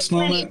blew through too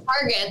many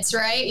targets,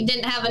 right? You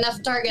didn't have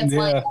enough targets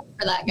lined up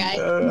for that guy.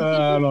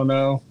 I don't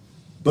know.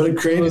 But it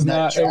created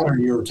that chatter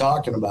you were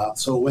talking about.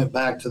 So it went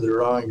back to the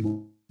drawing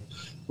board.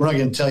 We're not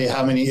going to tell you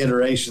how many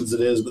iterations it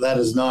is, but that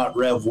is not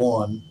Rev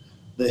 1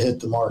 that hit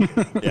the market.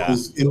 Yeah.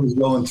 It was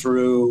going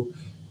through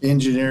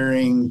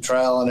engineering,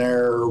 trial and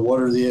error. What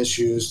are the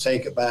issues?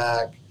 Take it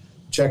back.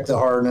 Check the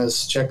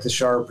hardness. Check the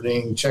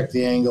sharpening. Check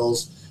the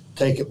angles.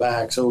 Take it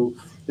back. So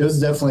it was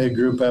definitely a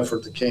group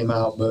effort that came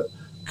out, but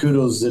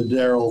kudos to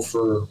Daryl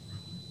for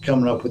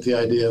coming up with the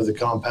idea of the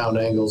compound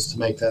angles to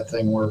make that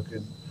thing work.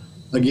 And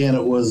again,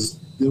 it was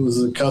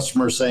the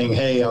customer saying,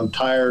 hey, I'm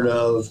tired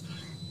of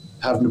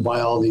having to buy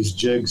all these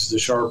jigs to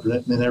sharpen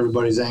it, and then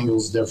everybody's angle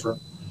is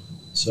different.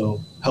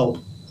 So help.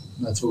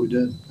 That's what we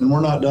did. And we're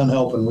not done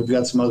helping. We've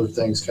got some other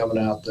things coming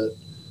out that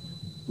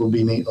will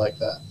be neat like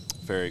that.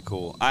 Very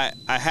cool. I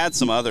had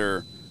some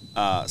other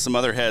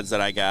heads that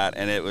I got,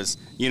 and it was,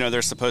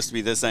 they're supposed to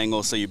be this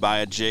angle, so you buy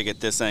a jig at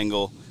this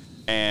angle,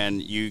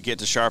 and you get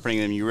to sharpening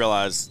them, you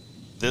realize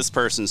this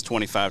person's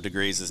 25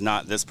 degrees is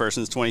not this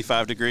person's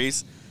 25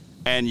 degrees,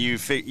 and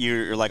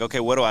you're like,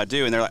 okay, what do I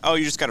do? And they're like, oh,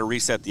 you just got to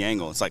reset the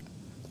angle. It's like,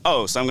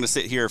 oh, so I'm going to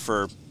sit here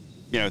for,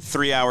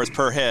 3 hours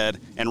per head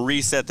and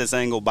reset this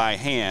angle by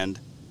hand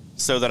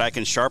so that I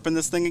can sharpen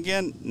this thing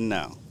again?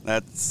 No,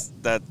 that's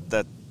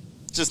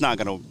just not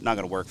going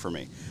to work for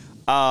me.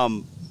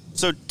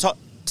 So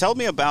tell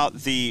me about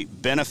the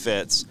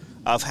benefits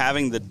of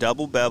having the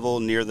double bevel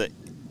near the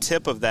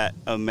tip of that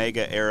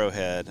Omega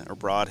arrowhead or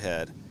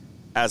broadhead,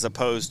 as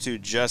opposed to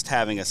just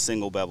having a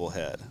single bevel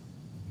head.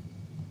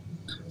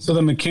 So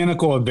the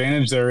mechanical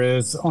advantage there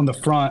is on the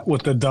front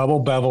with the double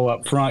bevel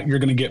up front, you're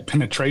going to get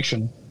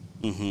penetration.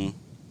 Mm-hmm.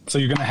 So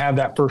you're going to have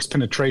that first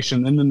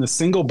penetration. And then the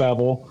single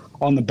bevel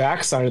on the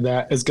back side of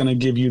that is going to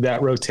give you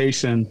that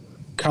rotation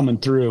coming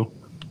through.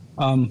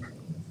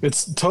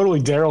 It's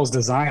totally Daryl's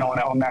design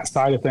on that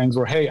side of things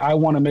where, hey, I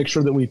want to make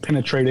sure that we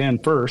penetrate in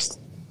first,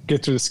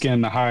 get through the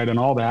skin, the hide, and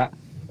all that.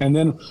 And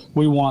then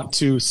we want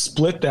to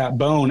split that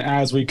bone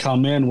as we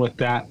come in with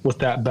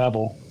that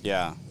bevel.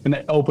 Yeah.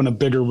 And open a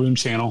bigger wound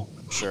channel.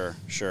 Sure.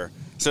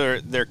 So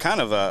they're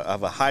kind of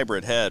a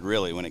hybrid head,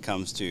 really, when it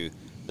comes to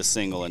the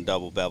single and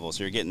double bevel.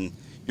 So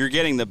you're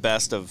getting the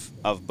best of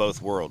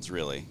both worlds,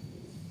 really.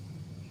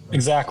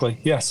 Exactly.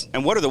 Yes.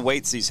 And what are the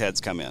weights these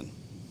heads come in?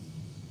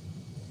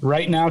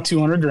 Right now,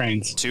 200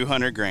 grains.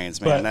 200 grains,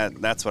 man.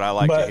 That's what I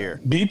like to hear.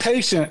 Be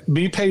patient.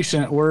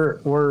 We're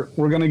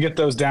going to get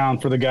those down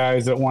for the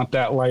guys that want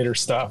that lighter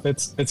stuff.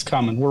 It's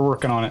coming. We're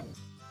working on it.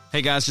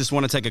 Hey guys, just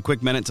want to take a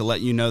quick minute to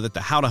let you know that the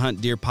How to Hunt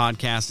Deer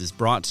podcast is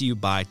brought to you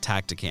by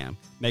Tactacam,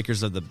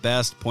 makers of the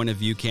best point of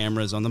view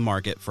cameras on the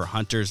market for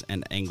hunters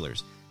and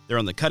anglers. They're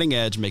on the cutting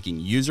edge, making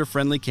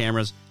user-friendly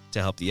cameras to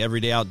help the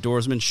everyday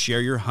outdoorsman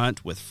share your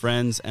hunt with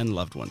friends and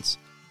loved ones.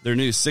 Their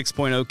new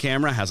 6.0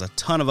 camera has a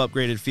ton of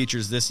upgraded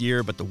features this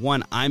year, but the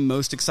one I'm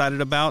most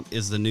excited about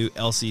is the new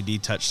LCD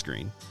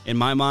touchscreen. In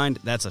my mind,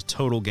 that's a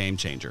total game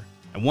changer.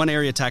 And one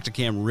area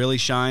Tactacam really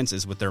shines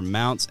is with their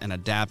mounts and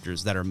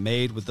adapters that are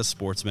made with the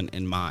sportsman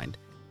in mind.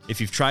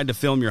 If you've tried to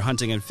film your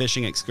hunting and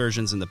fishing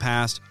excursions in the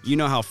past, you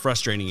know how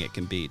frustrating it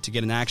can be to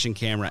get an action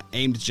camera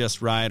aimed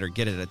just right or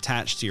get it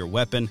attached to your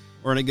weapon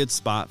or in a good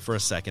spot for a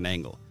second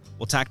angle.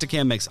 Well,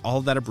 Tactacam makes all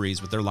of that a breeze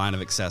with their line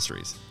of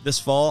accessories. This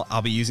fall,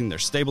 I'll be using their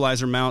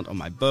stabilizer mount on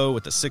my bow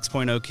with the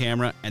 6.0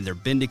 camera and their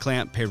bendy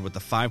clamp paired with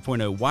the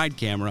 5.0 wide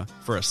camera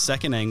for a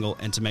second angle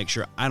and to make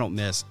sure I don't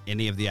miss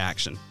any of the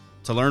action.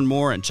 To learn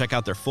more and check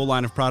out their full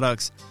line of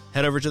products,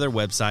 head over to their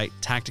website,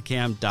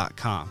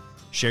 tactacam.com.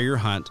 Share your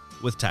hunt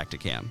with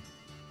Tactacam.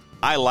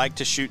 I like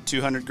to shoot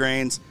 200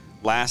 grains.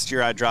 Last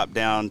year, I dropped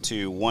down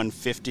to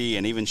 150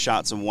 and even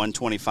shot some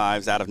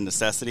 125s out of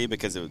necessity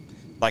because,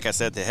 like I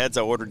said, the heads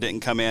I ordered didn't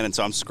come in, and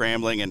so I'm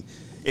scrambling. And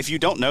if you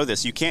don't know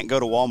this, you can't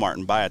go to Walmart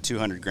and buy a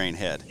 200 grain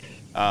head.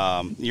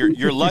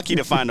 You're lucky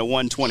to find a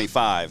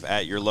 125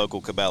 at your local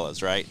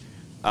Cabela's, right?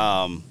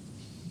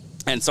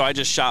 And so I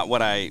just shot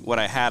what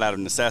I had out of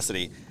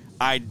necessity.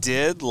 I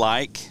did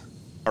like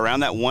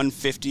around that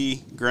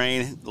 150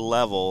 grain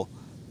level.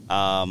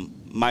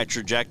 My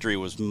trajectory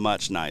was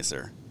much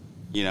nicer.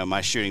 You know,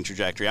 my shooting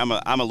trajectory. I'm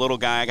a little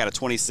guy. I got a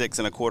 26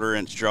 1/4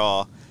 inch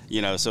draw.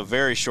 You know, so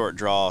very short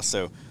draw.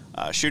 So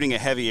shooting a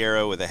heavy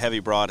arrow with a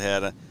heavy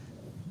broadhead.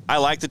 I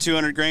like the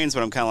 200 grains,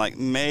 but I'm kind of like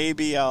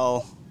maybe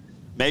I'll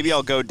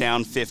go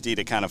down 50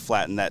 to kind of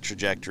flatten that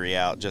trajectory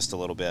out just a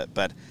little bit.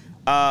 But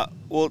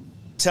well.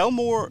 Tell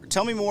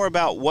me more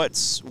about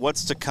what's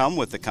to come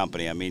with the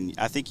company. I mean,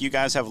 I think you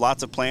guys have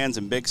lots of plans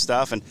and big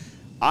stuff. And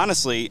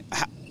honestly,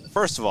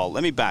 first of all,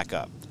 let me back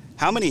up.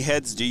 How many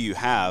heads do you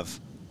have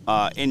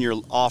in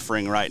your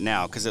offering right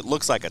now? Because it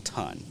looks like a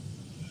ton.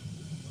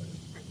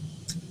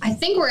 I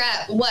think we're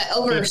at,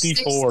 over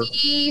 54.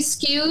 60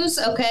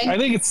 SKUs? Okay. I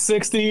think it's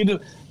 60.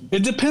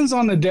 It depends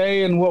on the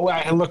day and what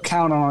I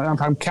count on.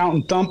 If I'm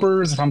counting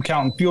thumpers, if I'm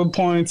counting field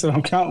points, if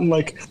I'm counting,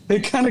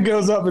 it kind of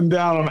goes up and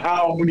down on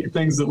how many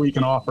things that we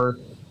can offer.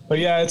 But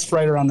yeah, it's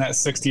right around that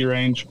 60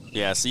 range.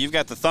 Yeah, so you've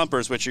got the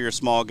thumpers, which are your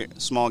small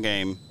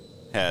game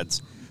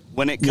heads.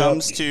 When it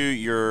comes to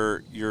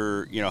your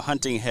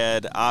hunting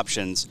head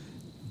options,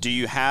 do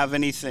you have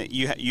anything?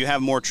 You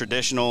have more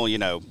traditional,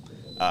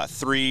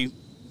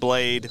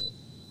 3-blade,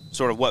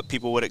 sort of what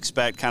people would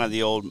expect, kind of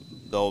the old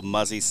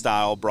Muzzy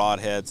style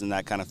broadheads and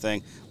that kind of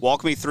thing.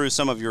 Walk me through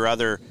some of your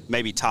other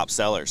maybe top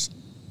sellers.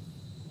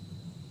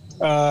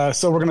 So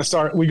we're going to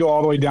start, we go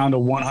all the way down to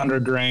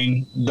 100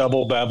 grain,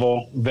 double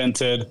bevel,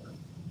 vented.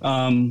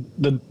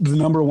 The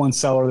number one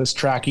seller that's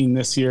tracking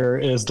this year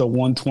is the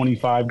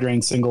 125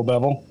 grain single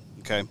bevel.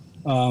 Okay.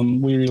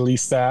 We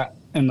released that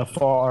in the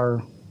fall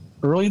or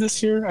early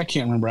this year. I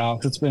can't remember,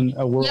 Alex. It's been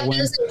a whirlwind. Yeah,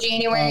 it was in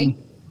January.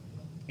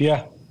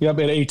 Yep,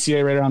 at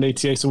ATA, right around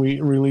ATA. So we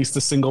released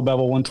the single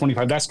bevel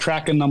 125. That's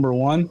tracking number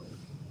one.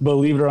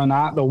 Believe it or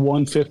not, the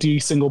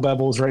 150 single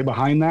bevel is right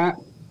behind that.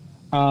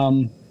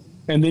 And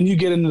then you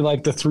get into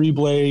the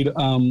 3-blade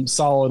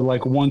solid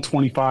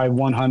 125,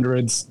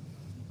 100s.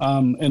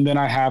 And then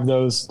I have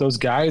those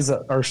guys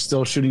that are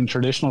still shooting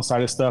traditional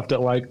side of stuff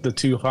that like the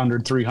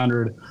 200,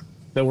 300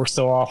 that we're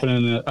still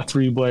offering in a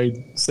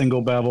 3-blade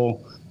single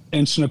bevel,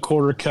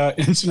 1.25 cut,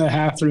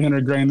 1.5 inch,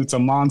 300 grain. It's a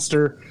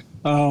monster.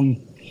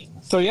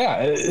 So yeah,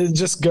 it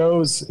just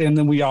goes, and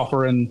then we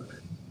offer in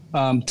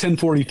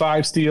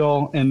 1045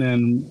 steel, and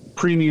then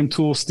premium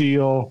tool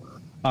steel,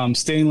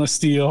 stainless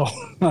steel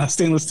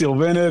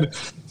vented.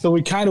 So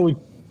we try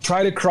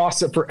to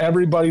cross it for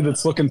everybody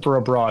that's looking for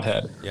a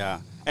broadhead. Yeah,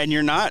 and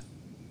you're not.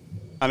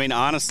 I mean,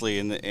 honestly,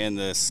 in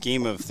the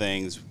scheme of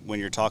things, when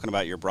you're talking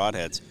about your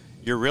broadheads,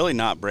 you're really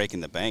not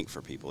breaking the bank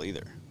for people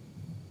either.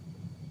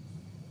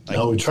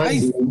 No, we try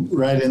to do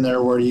right in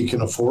there where you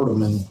can afford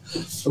them, and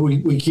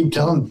we keep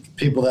telling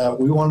people that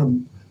we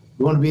want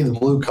to be in the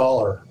blue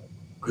collar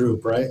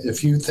group, right?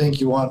 If you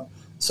think you want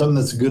something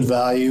that's a good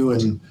value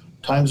and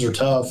times are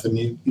tough and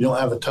you don't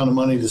have a ton of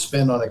money to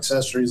spend on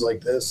accessories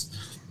like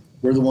this,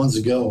 we're the ones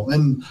to go.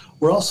 And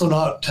we're also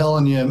not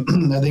telling you,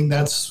 I think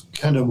that's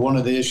kind of one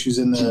of the issues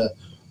in the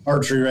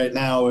archery right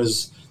now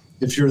is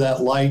if you're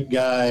that light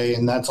guy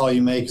and that's all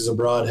you make is a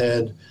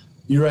broadhead,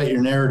 you write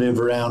your narrative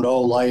around,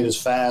 oh, light is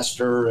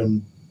faster.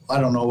 And I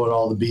don't know what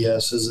all the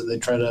BS is that they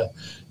try to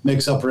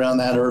mix up around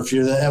that. Or if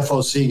you're the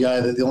FOC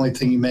guy, that the only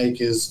thing you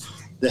make is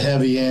the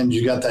heavy end,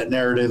 you got that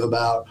narrative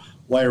about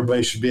why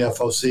everybody should be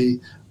FOC.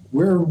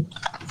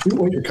 Shoot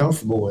what you're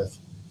comfortable with.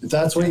 If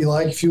that's what you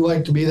like, if you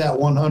like to be that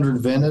 100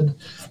 vented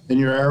and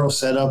your arrow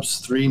setup's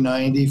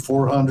 390,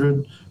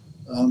 400,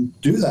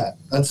 do that.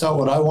 That's not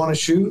what I want to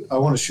shoot. I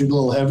want to shoot a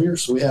little heavier.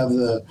 So we have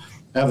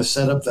a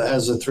setup that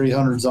has the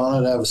 300s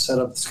on it. I have a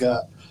setup that's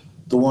got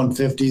the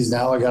 150s.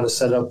 Now I got a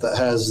setup that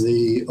has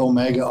the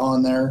Omega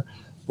on there.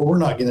 But we're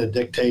not going to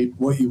dictate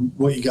what you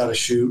got to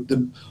shoot.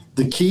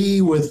 The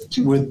key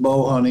with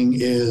bow hunting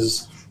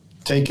is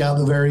take out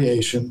the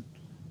variation,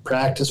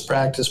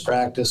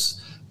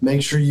 practice.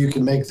 Make sure you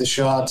can make the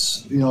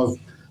shots. You know,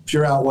 if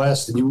you're out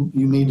west and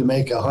you need to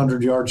make a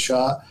 100-yard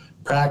shot,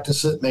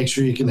 practice it. Make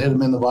sure you can hit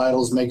them in the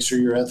vitals. Make sure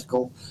you're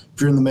ethical.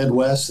 If you're in the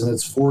Midwest and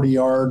it's 40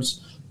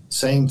 yards,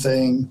 same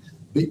thing.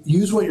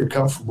 Use what you're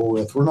comfortable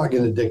with. We're not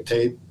going to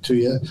dictate to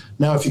you.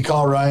 Now, if you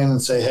call Ryan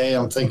and say, hey,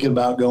 I'm thinking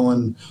about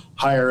going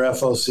higher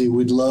FOC,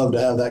 we'd love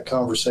to have that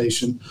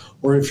conversation.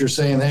 Or if you're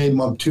saying, hey,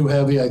 I'm too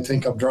heavy, I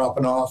think I'm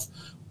dropping off,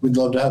 we'd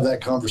love to have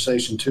that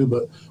conversation too.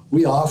 But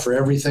we offer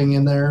everything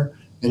in there,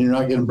 and you're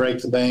not going to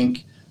break the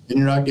bank, and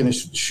you're not going to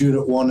shoot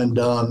it one and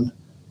done.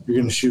 You're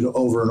going to shoot it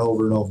over and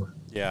over and over.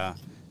 Yeah,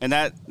 and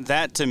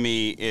that to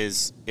me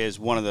is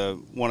one of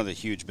the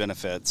huge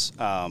benefits,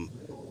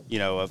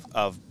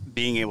 of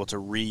being able to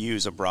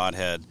reuse a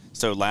broadhead.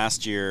 So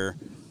last year,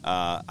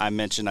 I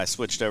mentioned I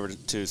switched over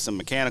to some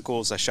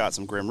mechanicals. I shot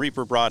some Grim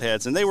Reaper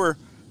broadheads, and they were,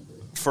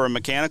 for a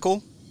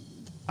mechanical,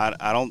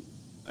 I don't,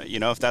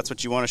 if that's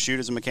what you want to shoot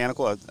as a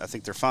mechanical, I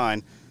think they're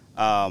fine.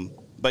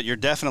 But you're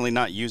definitely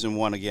not using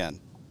one again.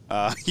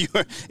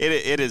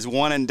 It is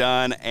one and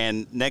done,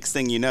 and next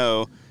thing you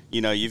know,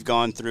 you've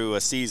gone through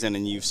a season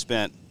and you've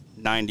spent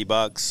 $90,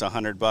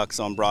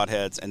 $100 on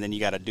broadheads, and then you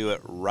got to do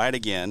it right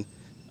again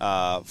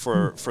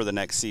for the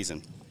next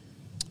season.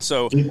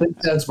 So do you think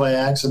that's by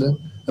accident?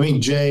 I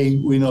mean, Jay,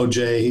 we know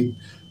Jay.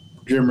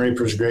 Grim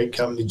Reaper's a great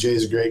company.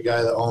 Jay's a great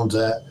guy that owns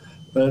that.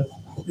 But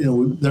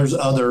there's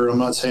other. I'm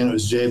not saying it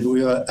was Jay, but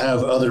we have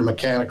other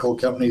mechanical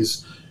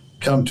companies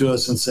come to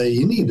us and say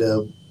you need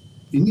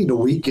to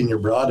weaken your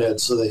broadhead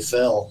so they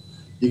fell.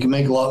 You can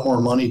make a lot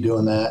more money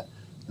doing that.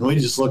 And we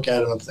just look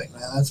at it and think,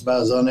 man, that's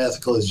about as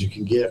unethical as you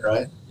can get,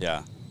 right?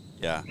 Yeah,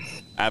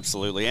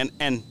 absolutely.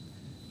 And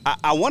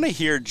I want to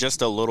hear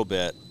just a little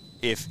bit,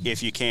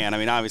 if you can. I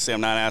mean, obviously,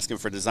 I'm not asking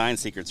for design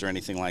secrets or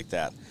anything like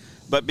that.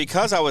 But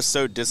because I was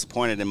so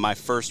disappointed in my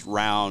first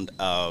round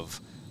of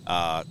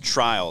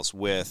trials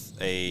with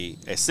a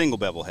single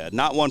bevel head,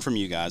 not one from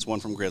you guys,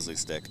 one from Grizzly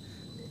Stick,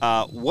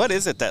 what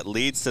is it that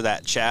leads to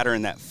that chatter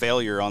and that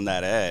failure on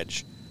that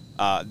edge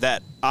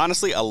that,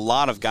 honestly, a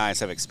lot of guys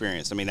have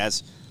experienced? I mean,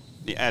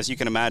 as you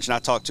can imagine, I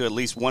talk to at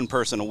least one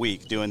person a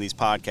week doing these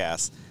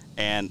podcasts,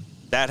 and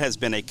that has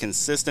been a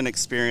consistent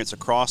experience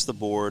across the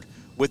board,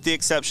 with the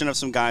exception of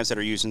some guys that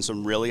are using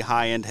some really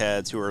high-end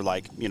heads who are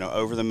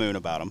over the moon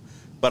about them.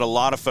 But a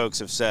lot of folks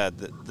have said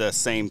the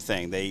same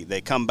thing. They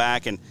come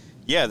back and,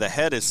 yeah, the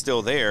head is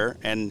still there,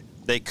 and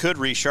they could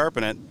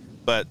resharpen it,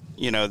 but,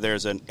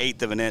 there's an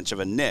eighth of an inch of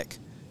a nick,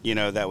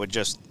 that would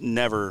just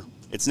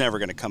it's never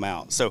going to come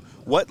out. So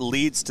what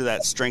leads to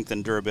that strength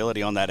and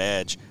durability on that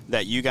edge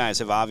that you guys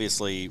have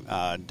obviously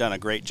done a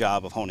great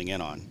job of honing in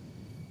on?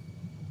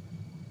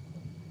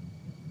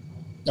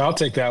 I'll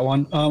take that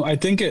one. I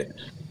think it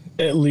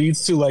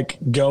leads to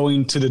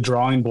going to the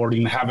drawing board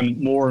and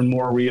having more and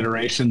more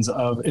reiterations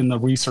of, in the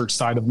research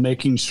side, of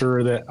making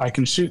sure that I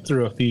can shoot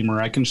through a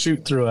femur. I can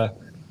shoot through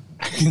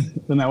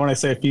when I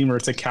say a femur,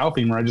 it's a cow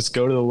femur. I just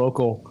go to the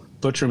local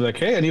butcher and be like,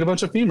 hey, I need a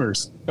bunch of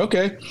femurs.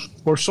 Okay.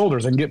 Or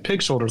shoulders. I can get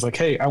pig shoulders. Like,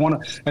 hey, I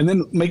want to, and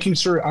then making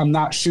sure I'm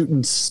not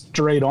shooting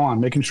straight on,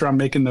 making sure I'm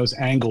making those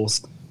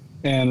angles,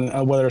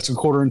 and whether it's a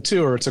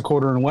 1/4-2 or it's a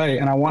 1/4 away.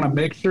 And I want to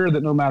make sure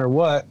that no matter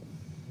what,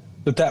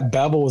 that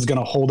bevel is going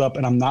to hold up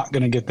and I'm not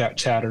going to get that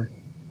chatter.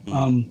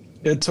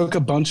 It took a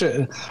bunch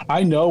of,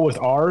 I know with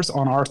ours,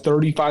 on our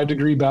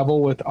 35-degree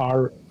bevel with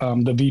our,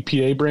 the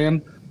VPA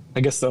brand, I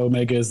guess the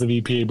Omega is the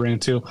VPA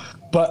brand too.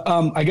 But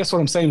I guess what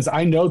I'm saying is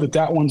I know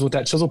that one's with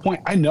that chisel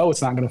point, I know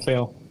it's not going to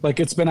fail.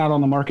 It's been out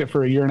on the market for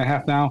 1.5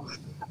 years now.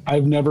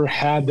 I've never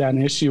had that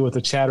issue with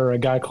a chatter. A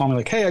guy called me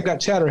like, hey, I've got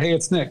chatter. Hey,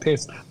 it's nicked. Hey,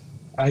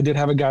 I did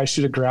have a guy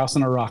shoot a grouse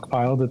in a rock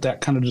pile that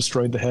kind of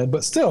destroyed the head.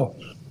 But still,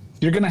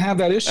 you're going to have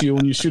that issue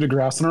when you shoot a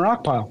grouse in a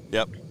rock pile.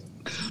 Yep.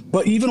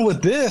 But even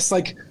with this,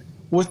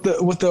 with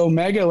the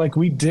Omega,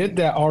 we did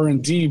that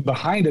R&D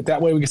behind it. That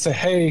way we could say,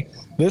 hey,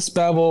 this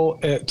bevel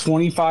at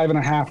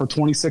 25.5 or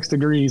 26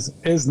 degrees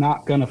is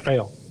not going to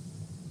fail.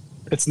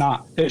 It's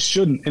not. It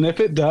shouldn't. And if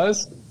it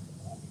does,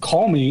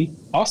 call me.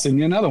 I'll send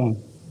you another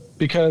one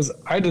because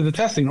I did the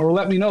testing. Or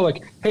let me know,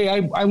 hey,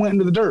 I went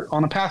into the dirt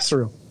on a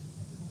pass-through.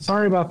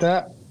 Sorry about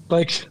that.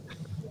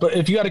 But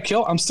if you got a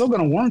kill, I'm still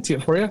going to warranty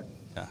it for you.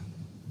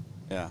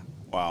 Yeah.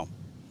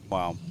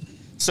 Wow.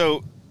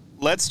 So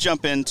let's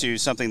jump into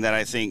something that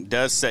I think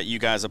does set you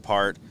guys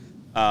apart.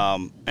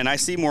 And I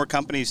see more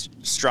companies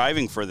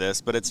striving for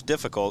this, but it's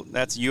difficult.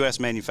 That's U.S.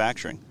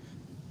 manufacturing.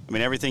 I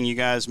mean, everything you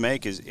guys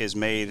make is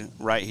made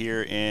right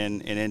here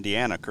in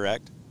Indiana,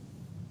 correct?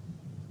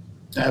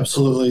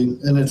 Absolutely.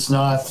 And it's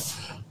not,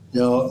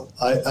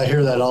 I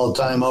hear that all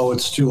the time. Oh,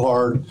 it's too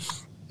hard.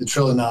 It's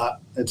really not.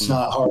 It's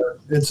not hard.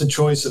 It's a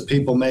choice that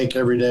people make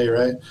every day,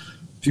 right?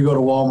 If you go to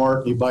Walmart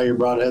and you buy your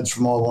broadheads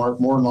from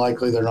Walmart, more than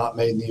likely they're not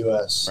made in the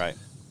U.S. Right.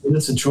 And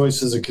it's a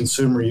choice as a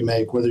consumer you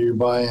make, whether you're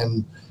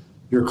buying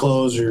your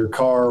clothes or your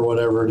car or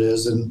whatever it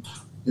is. And,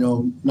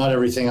 not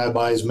everything I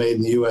buy is made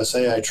in the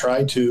USA. I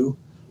try to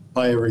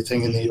buy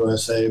everything in the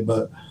USA,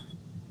 but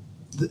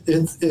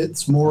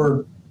it's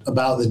more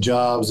about the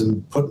jobs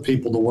and putting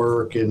people to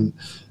work. And,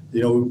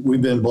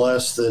 we've been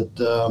blessed that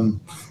I'm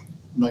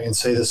not going to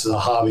say this is a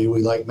hobby.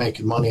 We like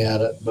making money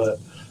at it, but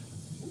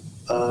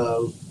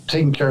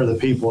taking care of the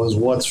people is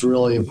what's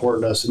really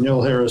important to us. And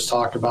you'll hear us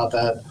talk about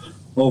that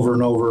over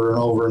and over and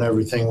over in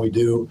everything we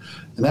do.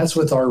 And that's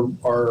with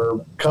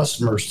our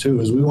customers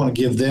too, is we want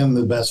to give them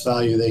the best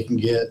value they can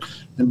get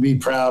and be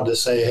proud to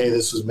say, hey,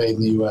 this was made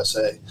in the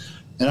USA.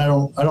 And I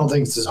don't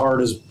think it's as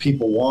hard as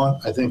people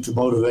want. I think the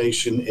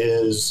motivation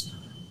is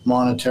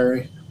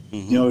monetary.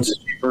 Mm-hmm. It's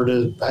cheaper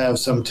to have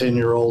some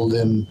 10-year-old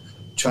in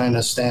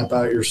China stamp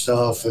out your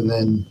stuff and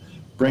then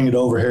bring it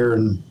over here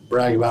and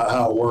brag about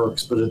how it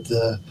works. But at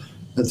the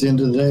end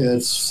of the day,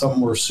 that's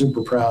something we're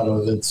super proud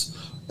of.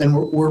 And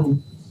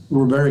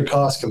we're very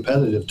cost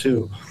competitive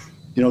too.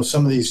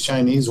 Some of these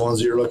Chinese ones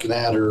that you're looking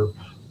at are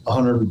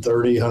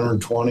 130,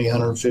 120,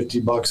 150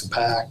 bucks a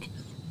pack.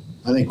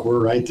 I think we're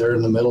right there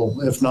in the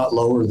middle, if not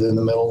lower than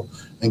the middle,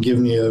 and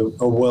giving you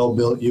a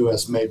well-built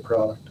U.S.-made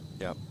product.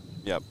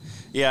 Yep.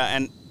 Yeah,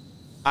 and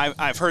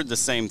I've heard the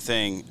same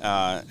thing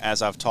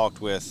as I've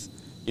talked with,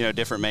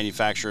 different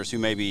manufacturers who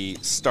maybe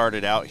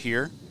started out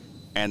here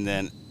and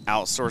then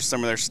outsourced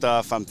some of their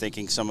stuff. I'm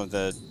thinking some of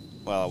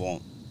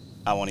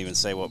I won't even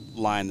say what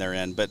line they're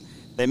in, but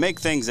they make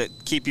things that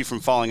keep you from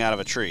falling out of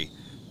a tree.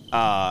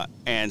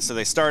 And so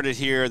they started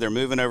here, they're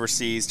moving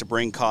overseas to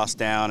bring costs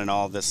down and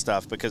all of this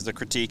stuff because the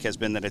critique has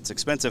been that it's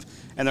expensive.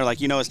 And they're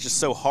like, it's just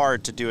so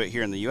hard to do it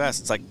here in the U.S.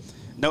 It's like,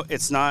 no,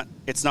 it's not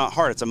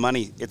hard. It's a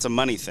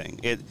money thing.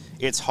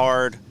 It's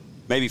hard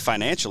maybe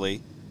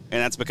financially,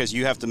 and that's because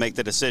you have to make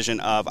the decision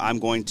of I'm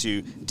going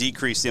to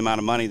decrease the amount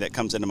of money that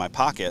comes into my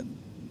pocket.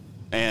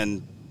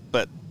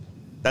 But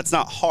that's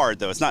not hard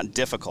though. It's not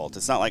difficult.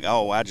 It's not like,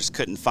 oh, I just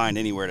couldn't find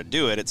anywhere to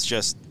do it. It's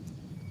just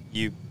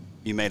you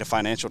made a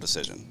financial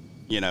decision,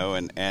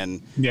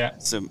 and yeah.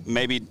 So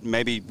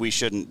maybe we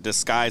shouldn't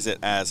disguise it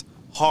as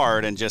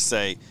hard and just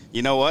say,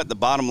 what, the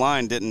bottom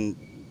line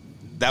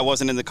that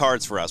wasn't in the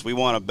cards for us. We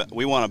want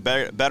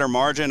a better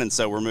margin, and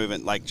so we're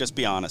moving. Like, just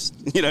be honest,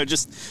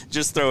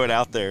 just throw it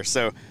out there.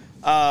 So,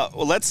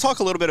 let's talk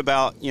a little bit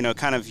about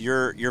kind of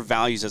your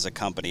values as a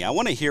company. I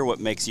want to hear what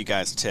makes you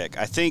guys tick.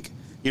 I think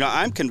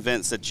I'm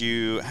convinced that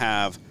you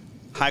have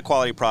high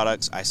quality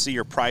products. I see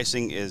your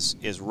pricing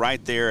is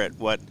right there at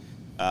what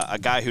a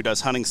guy who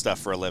does hunting stuff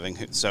for a living.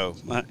 So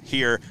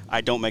here I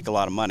don't make a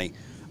lot of money.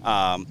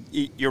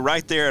 You're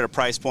right there at a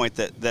price point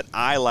that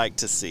I like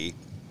to see.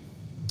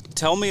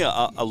 Tell me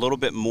a little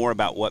bit more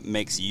about what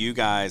makes you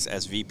guys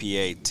as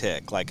VPA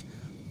tick. Like,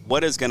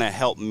 what is going to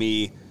help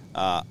me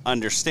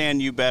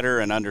understand you better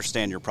and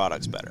understand your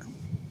products better?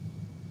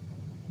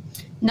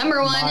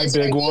 Number one my is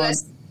big one.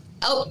 US.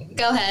 Oh,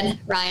 go ahead,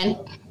 Ryan.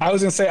 I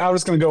was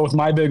going to go with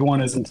my big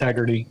one is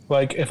integrity.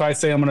 Like, if I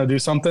say I'm going to do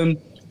something,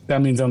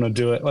 that means I'm going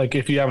to do it. Like,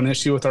 if you have an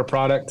issue with our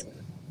product,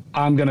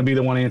 I'm going to be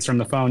the one answering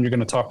the phone. You're going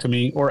to talk to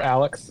me or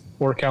Alex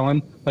or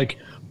Kellen. Like,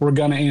 we're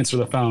going to answer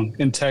the phone.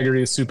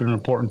 Integrity is super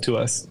important to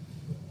us.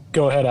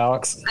 Go ahead,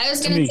 Alex. I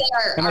was going to say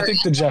I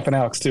think to Jeff and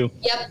Alex too.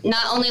 Yep.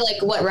 Not only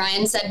like what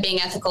Ryan said,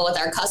 being ethical with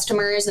our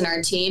customers and our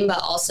team, but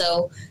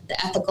also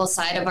the ethical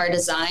side of our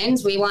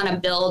designs. We want to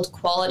build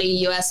quality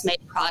U.S. made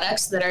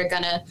products that are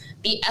going to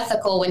be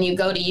ethical when you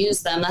go to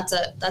use them.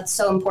 That's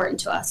so important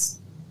to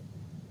us.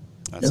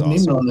 That's awesome.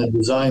 Even on the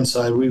design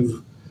side,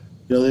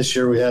 this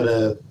year we had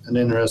an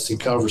interesting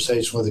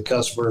conversation with a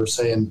customer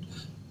saying,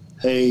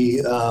 hey,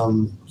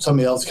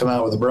 somebody else come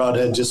out with a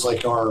broadhead just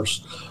like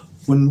ours.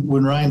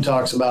 When Ryan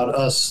talks about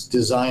us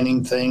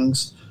designing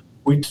things,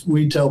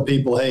 we tell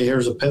people, hey,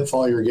 here's a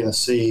pitfall you're going to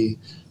see,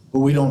 but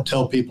we don't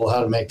tell people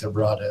how to make their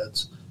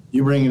broadheads.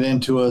 You bring it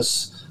into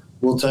us,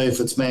 we'll tell you if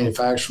it's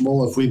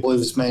manufacturable. If we believe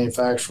it's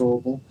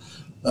manufacturable,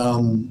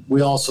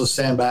 we also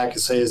stand back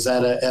and say, is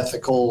that an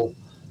ethical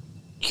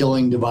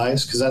killing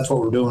device? Because that's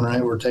what we're doing,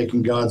 right? We're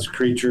taking God's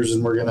creatures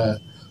and we're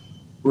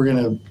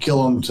gonna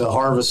kill them to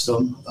harvest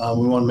them.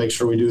 We want to make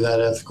sure we do that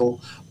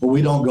ethical, but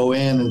we don't go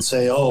in and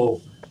say, oh,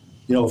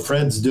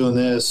 Fred's doing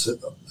this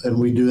and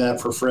we do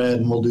that for Fred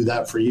and we'll do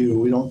that for you.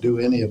 We don't do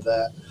any of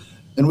that.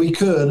 And we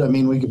could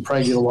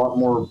probably get a lot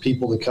more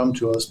people to come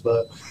to us,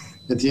 but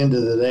at the end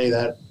of the day,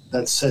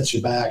 that sets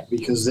you back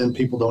because then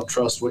people don't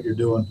trust what you're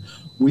doing.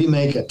 We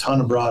make a ton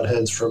of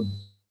broadheads from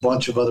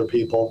bunch of other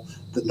people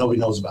that nobody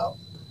knows about.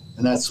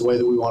 And that's the way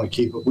that we want to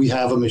keep it. We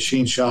have a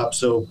machine shop.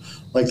 So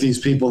like these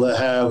people that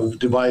have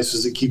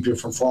devices that keep you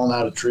from falling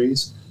out of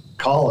trees,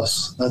 call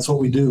us. That's what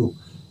we do.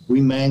 We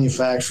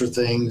manufacture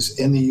things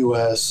in the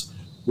U.S.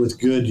 with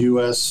good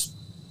U.S.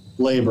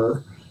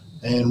 labor,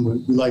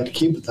 and we like to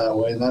keep it that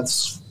way. And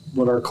that's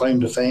what our claim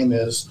to fame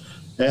is.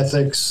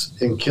 Ethics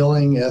in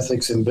killing,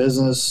 ethics in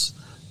business,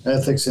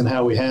 ethics in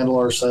how we handle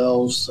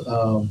ourselves.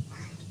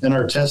 And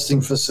our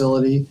testing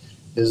facility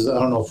is, I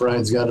don't know if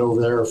Ryan's got it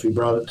over there, if he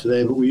brought it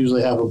today, but we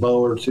usually have a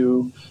bow or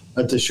two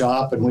at the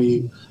shop, and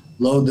we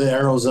load the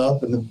arrows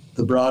up and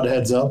the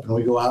broadheads up, and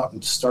we go out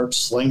and start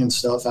slinging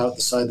stuff out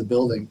the side of the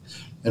building.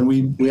 And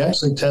we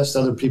actually test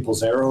other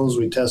people's arrows.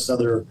 We test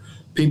other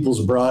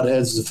people's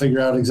broadheads to figure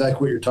out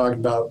exactly what you're talking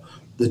about.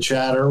 The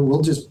chatter,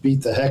 we'll just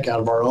beat the heck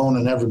out of our own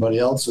and everybody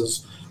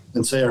else's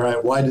and say, all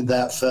right, why did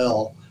that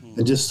fail?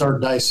 And just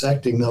start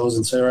dissecting those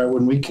and say, all right,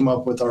 when we come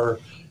up with our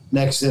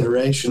next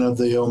iteration of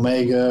the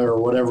Omega or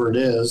whatever it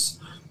is,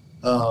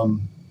 how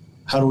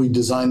do we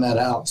design that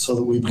out so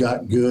that we've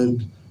got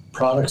good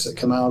products that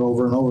come out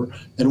over and over?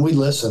 And we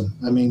listen.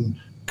 I mean,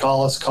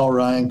 call us, call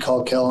Ryan,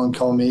 call Kellen,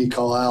 call me,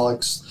 call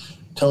Alex.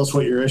 Tell us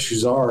what your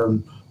issues are,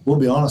 and we'll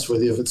be honest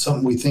with you. If it's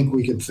something we think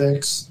we can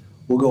fix,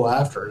 we'll go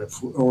after it.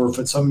 If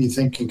it's something you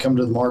think can come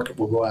to the market,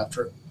 we'll go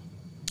after it.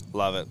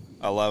 Love it.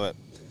 I love it.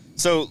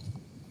 So,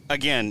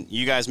 again,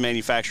 you guys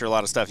manufacture a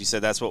lot of stuff. You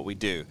said that's what we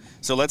do.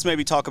 So let's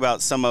maybe talk about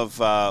some of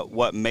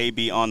what may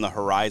be on the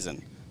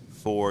horizon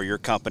for your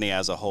company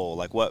as a whole.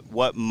 Like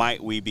what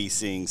might we be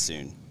seeing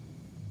soon?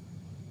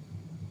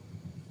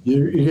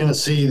 You're going to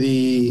see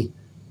the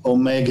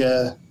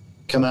Omega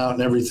come out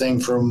and everything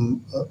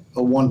from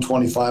a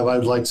 125. I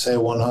would like to say a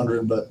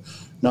 100, but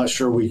not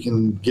sure we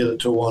can get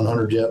it to a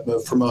 100 yet.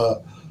 But from a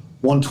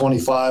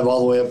 125 all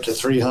the way up to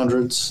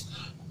 300s.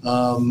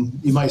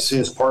 You might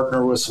see us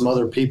partner with some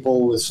other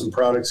people with some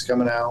products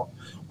coming out.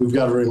 We've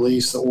got a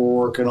release that we're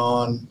working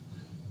on.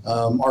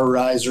 Our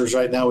risers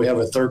right now, we have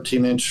a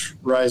 13-inch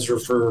riser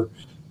for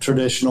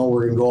traditional.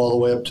 We're going to go all the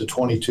way up to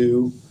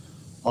 22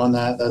 on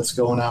that. That's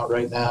going out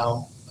right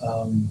now.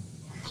 And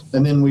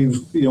then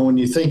when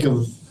you think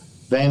of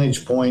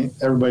Vantage Point,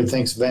 everybody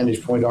thinks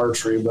Vantage Point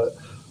archery, but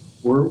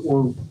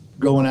we're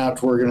going out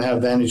to, we're going to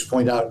have Vantage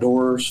Point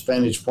outdoors,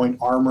 Vantage Point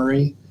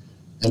armory,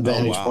 and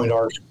Vantage Point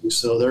archery.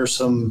 So there's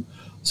some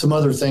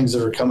other things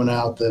that are coming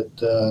out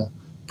that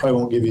probably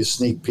won't give you a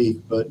sneak peek,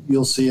 but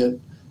you'll see it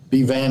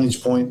be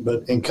Vantage Point,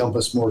 but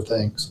encompass more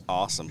things.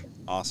 Awesome.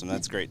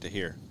 That's great to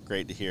hear.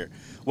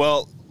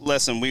 Well,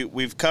 listen,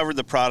 we've covered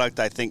the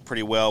product, I think,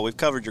 pretty well. We've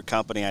covered your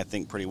company, I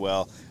think, pretty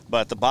well.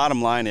 But the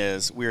bottom line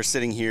is we are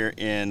sitting here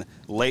in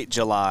late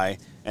July,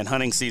 and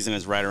hunting season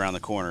is right around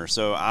the corner.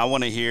 So I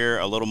want to hear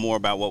a little more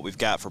about what we've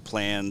got for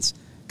plans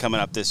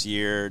coming up this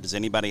year. Does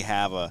anybody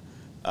have a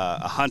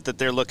hunt that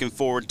they're looking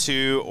forward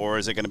to, or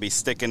is it going to be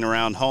sticking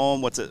around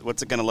home? What's it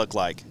going to look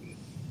like?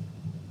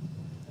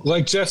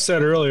 Like Jeff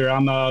said earlier,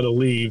 I'm not allowed to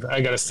leave. I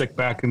got to stick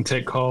back and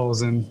take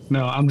calls. And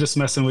no, I'm just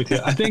messing with you.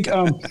 I think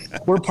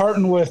we're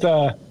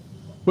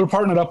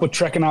partnered up with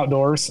Trekking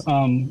Outdoors.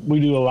 We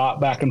do a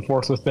lot back and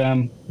forth with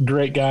them.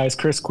 Great guys.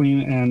 Chris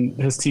Queen and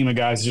his team of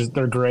guys,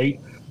 they're great.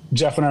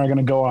 Jeff and I are going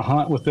to go a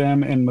hunt with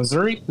them in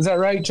Missouri. Is that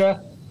right,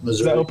 Jeff? Missouri.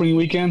 Is that opening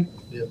weekend?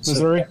 Yep.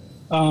 Missouri.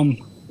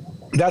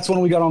 That's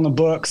when we got on the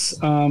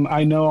books.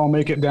 I know I'll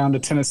make it down to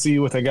Tennessee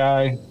with a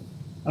guy,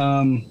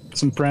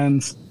 some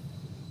friends.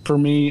 For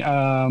me,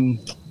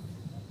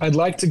 I'd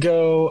like to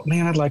go.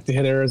 Man, I'd like to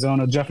hit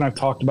Arizona. Jeff and I've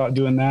talked about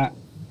doing that.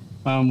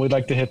 We'd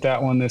like to hit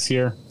that one this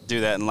year. Do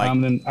that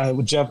and then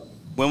with Jeff.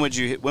 When would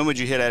you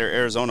hit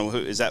Arizona?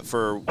 Is that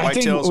for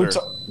whitetails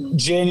or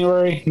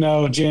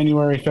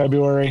January,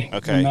 February?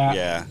 Okay,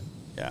 yeah.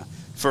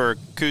 For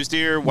coos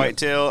deer,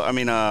 whitetail. I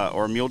mean,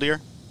 or mule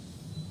deer.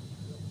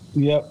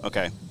 Yep.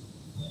 Okay.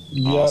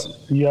 Yep. Awesome.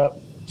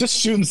 Yep. Just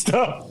shooting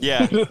stuff.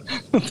 Yeah.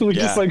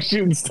 Just like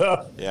shooting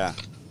stuff. Yeah.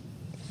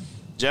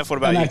 Jeff, what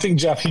about you? I think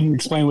Jeff, he can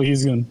explain what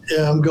he's doing.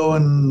 Yeah, I'm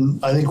going.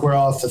 I think we're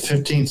off the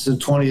 15th to the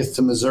 20th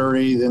to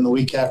Missouri. Then the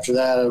week after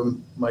that,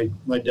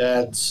 my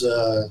dad's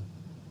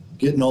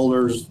getting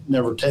older,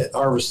 never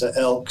harvested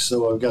elk,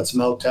 so I've got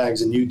some elk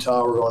tags in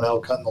Utah. We're going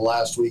elk hunting the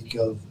last week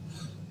of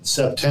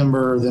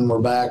September. Then we're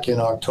back in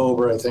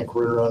October. I think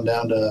we're going to run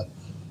down to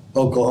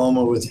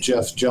Oklahoma with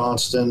Jeff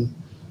Johnston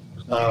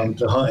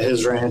to hunt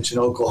his ranch in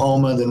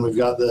Oklahoma. Then we've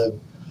got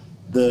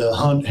the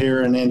hunt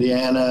here in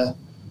Indiana.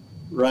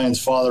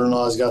 Ryan's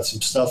father-in-law's got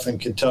some stuff in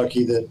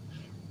Kentucky that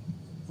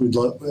we'd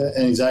love,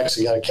 and he's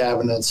actually got a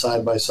cabin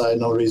side by side.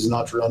 No reason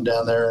not to run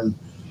down there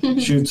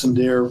and shoot some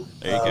deer.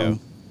 There you go.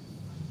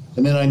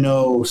 And then I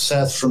know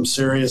Seth from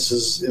Sirius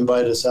has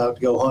invited us out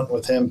to go hunt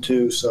with him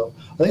too. So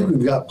I think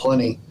we've got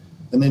plenty.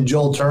 And then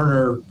Joel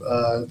Turner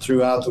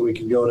threw out that we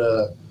could go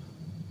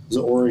to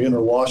Oregon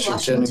or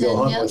Washington and go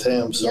hunt with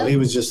him. So he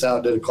was just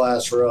out, did a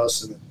class for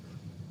us,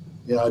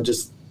 and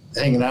just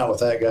hanging out with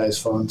that guy's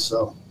fun.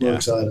 So we're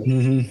excited.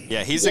 Mm-hmm.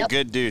 Yeah, he's a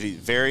good dude. He's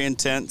very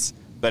intense,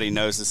 but he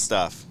knows his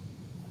stuff.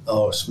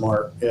 Oh,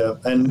 smart. Yeah.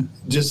 And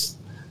just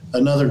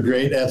another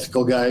great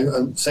ethical guy.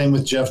 Same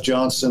with Jeff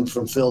Johnston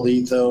from Field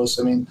Ethos.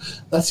 I mean,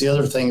 that's the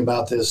other thing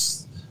about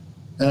this,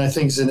 and I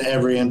think it's in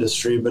every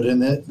industry, but in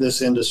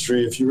this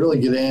industry, if you really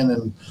get in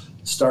and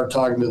start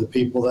talking to the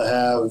people that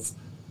have,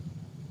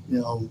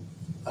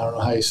 I don't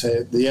know how you say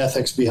it, the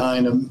ethics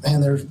behind them,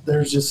 man,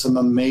 there's just some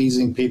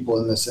amazing people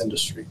in this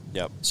industry.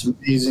 Yep. Some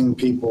amazing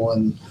people,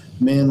 and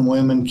men,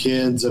 women,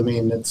 kids. I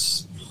mean,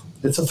 it's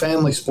a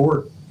family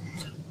sport.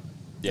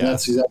 Yeah. And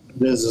that's exactly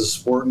what it is, a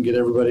sport, and get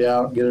everybody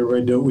out and get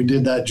everybody do it. We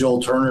did that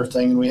Joel Turner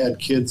thing, and we had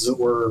kids that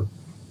were,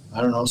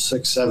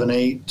 6, 7,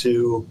 8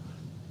 to,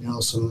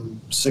 some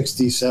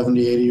 60,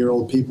 70,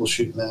 80-year-old people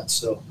shooting that.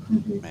 So,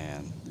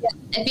 man.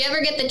 If you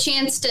ever get the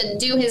chance to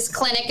do his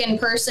clinic in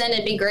person,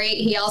 it'd be great.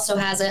 He also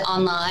has it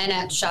online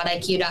at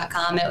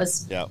shotiq.com. It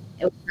was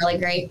really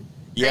great.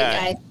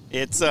 Yeah,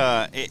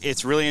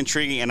 it's really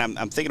intriguing, and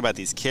I'm thinking about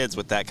these kids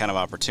with that kind of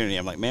opportunity.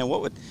 I'm like, man,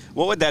 what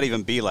would that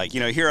even be like?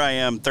 Here I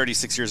am,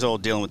 36 years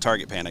old, dealing with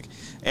target panic,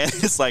 and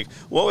it's like,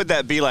 what would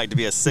that be like to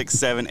be a 6,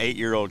 7,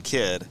 8-year-old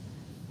kid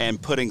and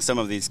putting some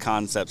of these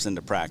concepts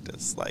into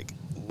practice, like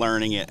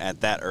learning it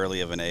at that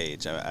early of an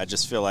age? I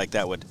just feel like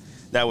that would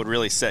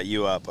really set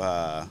you up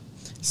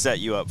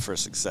for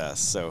success.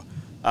 So.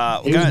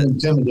 It was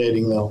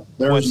intimidating, though.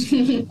 There was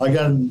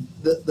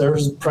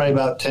probably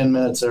about 10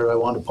 minutes there I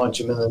wanted to punch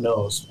him in the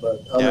nose,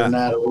 but other than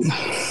that, it was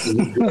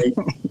great.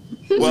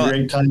 It was a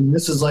great time.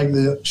 This is like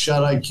the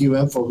Shot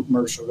IQ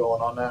infomercial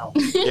going on now.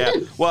 Yeah.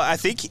 Well, I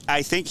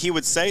think he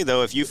would say,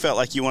 though, if you felt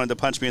like you wanted to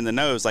punch me in the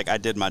nose, like I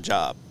did my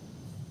job.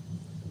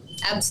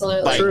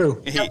 Absolutely. Like,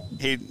 true.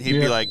 He'd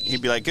be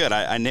like, good.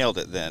 I nailed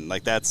it then.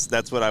 Like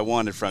that's what I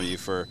wanted from you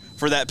for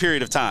that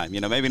period of time.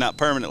 Maybe not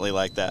permanently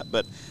like that,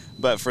 but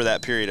for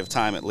that period of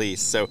time at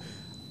least. So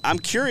I'm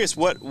curious,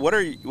 what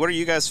are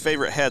you guys'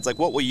 favorite heads? Like,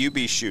 what will you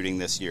be shooting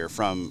this year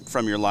from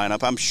your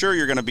lineup? I'm sure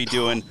you're going to be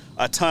doing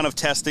a ton of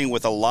testing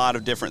with a lot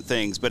of different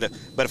things, but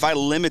if I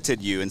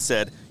limited you and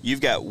said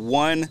you've got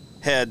one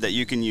head that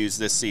you can use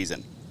this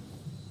season,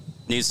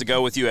 needs to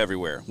go with you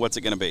everywhere, what's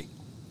it going to be?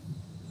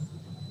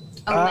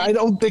 I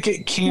don't think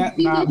it can't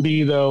not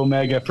be the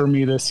Omega for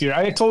me this year.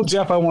 I told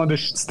Jeff I wanted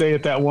to stay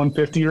at that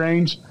 150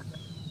 range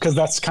because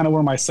that's kind of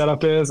where my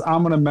setup is.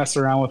 I'm going to mess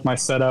around with my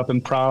setup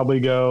and probably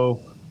go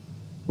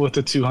with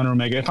the 200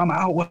 Omega. If I'm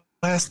out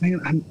west,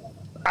 man,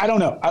 I don't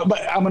know.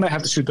 But I'm going to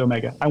have to shoot the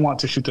Omega. I want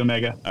to shoot the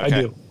Omega. Okay.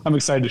 I do. I'm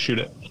excited to shoot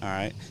it. All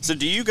right. So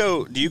do you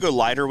go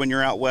lighter when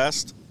you're out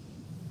west?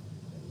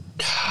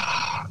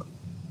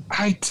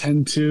 I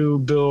tend to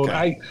build.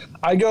 Okay.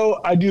 I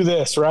do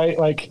this, right?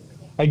 Like,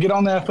 I get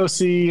on the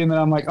FOC and then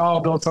I'm like, oh, I'll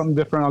build something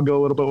different. I'll go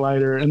a little bit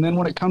lighter. And then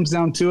when it comes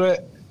down to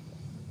it,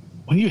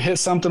 when you hit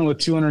something with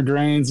 200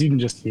 grains, you can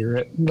just hear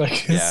it.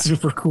 Like, it's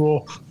super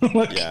cool.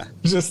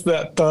 Just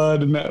that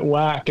thud and that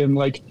whack. And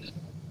like,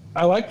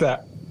 I like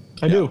that.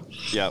 I do.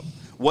 Yeah.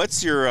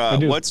 What's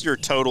your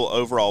total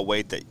overall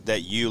weight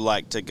that you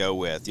like to go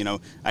with?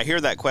 I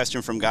hear that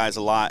question from guys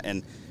a lot,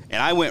 and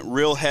I went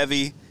real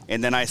heavy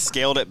and then I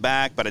scaled it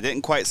back, but I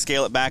didn't quite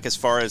scale it back as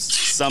far as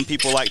some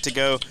people like to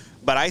go.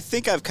 But I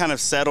think I've kind of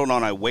settled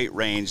on a weight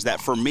range that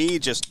for me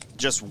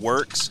just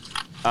works.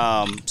 So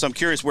I'm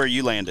curious where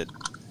you landed.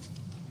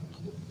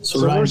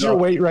 So where's your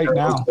weight right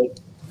now?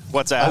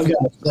 What's that?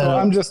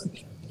 I'm just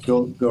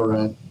go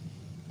Ryan.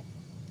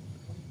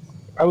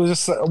 I was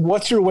just.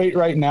 What's your weight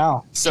right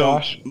now,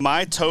 Josh?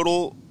 My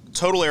total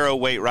arrow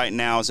weight right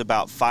now is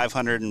about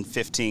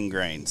 515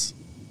 grains.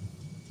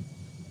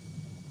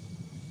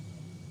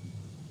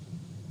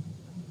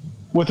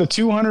 With a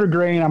 200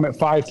 grain, I'm at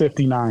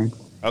 559.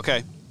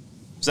 Okay.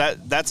 So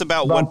that's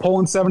about what? I'm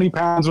pulling 70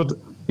 pounds with.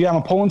 Yeah,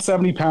 I'm pulling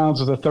 70 pounds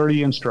with a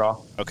 30-inch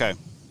draw. Okay.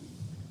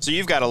 So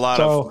you've got a lot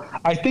of. So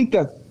I think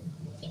that.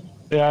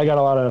 Yeah, I got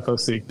a lot of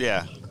FOC.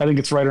 Yeah. I think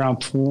it's right around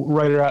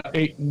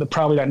 8,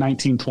 probably that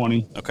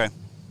 1920. Okay.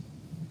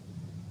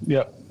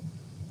 Yep.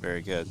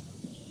 Very good.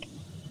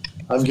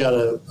 I've got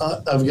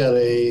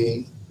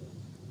a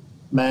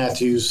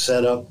Matthews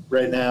setup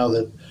right now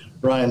that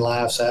Ryan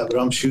laughs at, but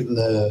I'm shooting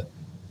the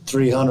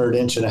 300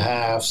 inch and a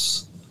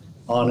halves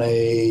on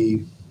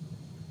a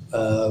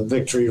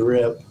Victory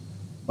Rip.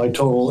 My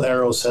total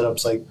arrow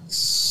setup's like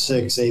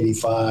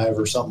 685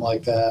 or something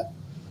like that.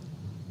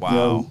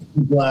 Wow.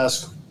 People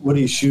ask, what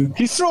do you shoot?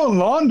 He's throwing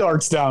lawn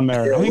darts down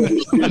there.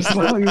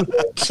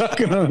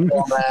 Chucking them.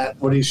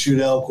 What do you shoot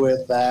elk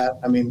with? That.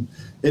 I mean,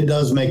 it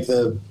does make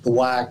the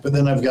whack, but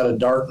then I've got a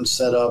Darton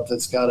setup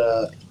that's got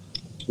a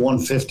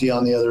 150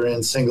 on the other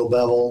end, single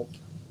bevel,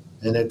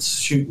 and it's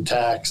shooting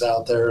tacks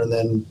out there. And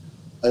then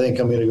I think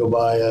I'm going to go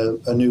buy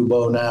a new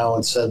bow now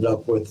and set it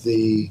up with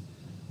the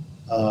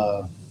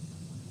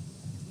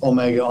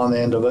Omega on the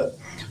end of it.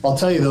 I'll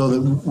tell you, though,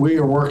 that we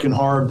are working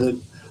hard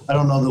that I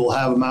don't know that we'll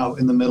have them out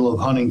in the middle of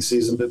hunting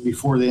season, but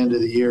before the end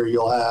of the year,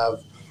 you'll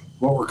have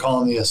what we're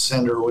calling the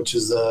Ascender, which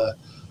is an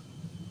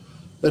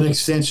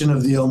extension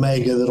of the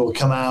Omega that'll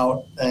come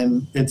out,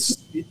 and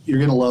you're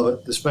going to love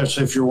it,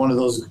 especially if you're one of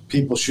those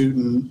people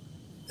shooting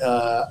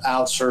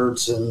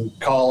outserts and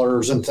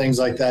collars and things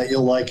like that.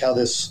 You'll like how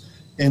this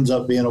ends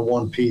up being a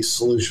one-piece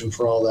solution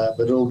for all that.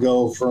 But it'll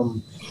go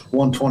from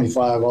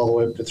 125 all the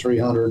way up to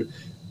 300,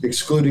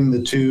 excluding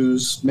the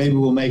twos. Maybe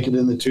we'll make it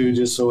in the two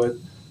just so it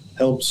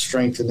helps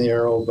strengthen the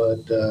arrow,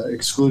 but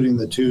excluding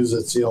the twos,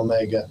 it's the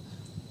Omega.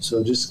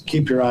 So just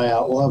keep your eye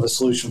out. We'll have a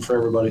solution for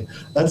everybody.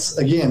 That's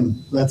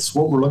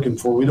what we're looking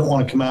for. We don't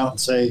want to come out and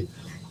say,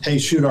 hey,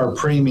 shoot our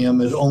premium.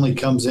 It only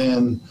comes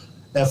in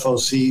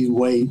FOC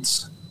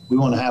weights. We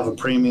want to have a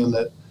premium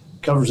that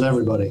covers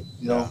everybody.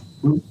 You know,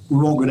 we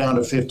won't go down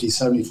to 50,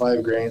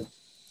 75 grain.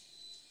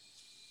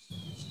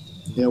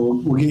 Yeah,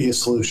 we'll get you a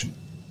solution.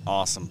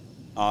 Awesome.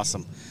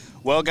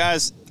 Well,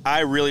 guys,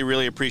 I really,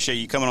 really appreciate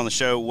you coming on the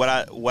show. What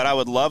I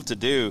would love to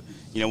do,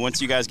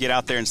 once you guys get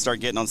out there and start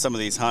getting on some of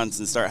these hunts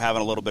and start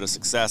having a little bit of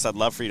success, I'd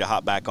love for you to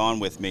hop back on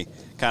with me,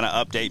 kind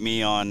of update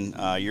me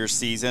on your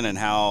season and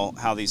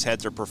how these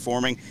heads are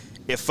performing.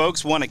 If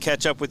folks want to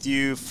catch up with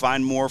you,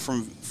 find more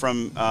from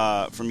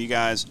you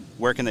guys,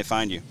 where can they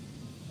find you?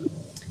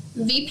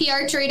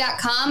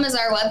 VPArchery.com is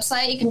our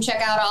website. You can check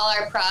out all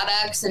our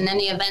products and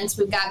any events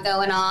we've got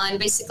going on,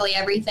 basically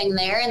everything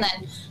there. And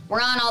then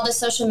we're on all the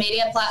social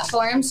media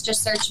platforms.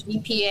 Just search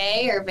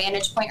VPA or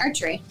Vantage Point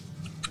Archery.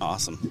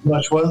 Awesome.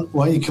 Why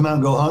don't you come out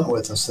and go hunt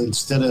with us?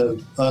 Instead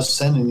of us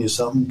sending you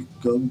something,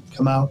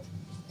 come out,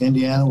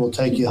 Indiana, we'll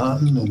take you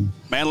hunting. And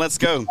man, let's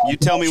go. You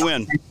tell me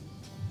when.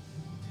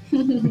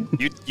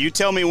 you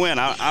tell me when.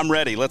 I'm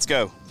ready. Let's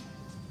go.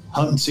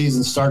 Hunting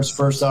season starts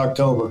 1st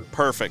October.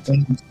 Perfect.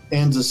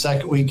 Ends the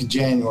second week of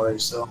January.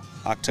 So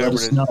October. Let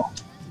us know.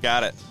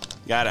 Got it.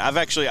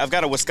 I've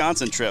got a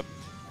Wisconsin trip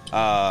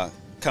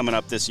coming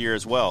up this year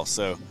as well.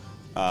 So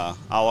I'll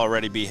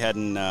already be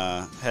heading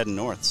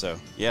north. So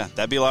yeah,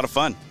 that'd be a lot of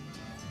fun.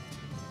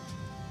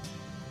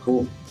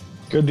 Cool.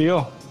 Good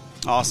deal.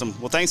 Awesome.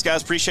 Well, thanks,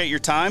 guys. Appreciate your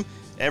time.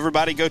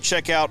 Everybody go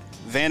check out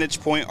Vantage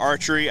Point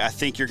Archery. I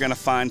think you're going to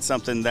find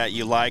something that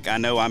you like. I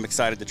know I'm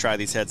excited to try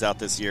these heads out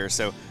this year.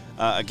 So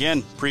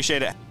again,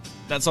 appreciate it.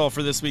 That's all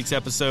for this week's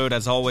episode.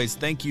 As always,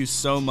 thank you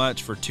so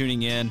much for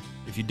tuning in.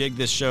 If you dig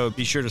this show,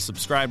 be sure to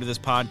subscribe to this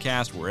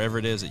podcast wherever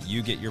it is that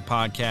you get your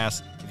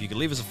podcasts. If you could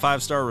leave us a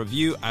 5-star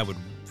review, I would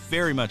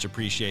very much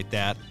appreciate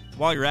that.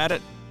 While you're at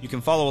it, you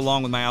can follow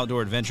along with my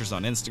outdoor adventures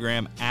on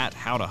Instagram at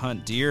How to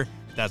Hunt Deer.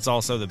 That's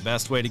also the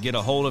best way to get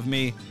a hold of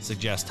me,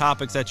 suggest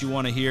topics that you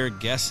want to hear,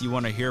 guests you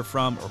want to hear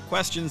from, or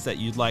questions that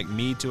you'd like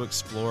me to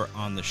explore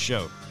on the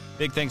show.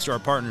 Big thanks to our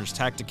partners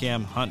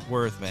Tactacam,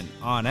 Huntworth, and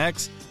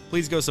OnX.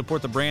 Please go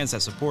support the brands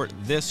that support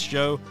this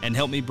show and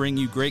help me bring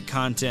you great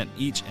content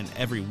each and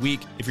every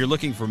week. If you're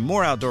looking for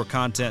more outdoor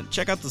content,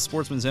 check out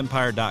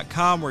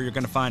thesportsmansempire.com, where you're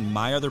going to find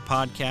my other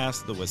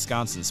podcast, The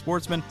Wisconsin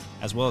Sportsman,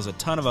 as well as a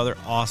ton of other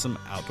awesome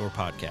outdoor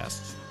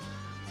podcasts.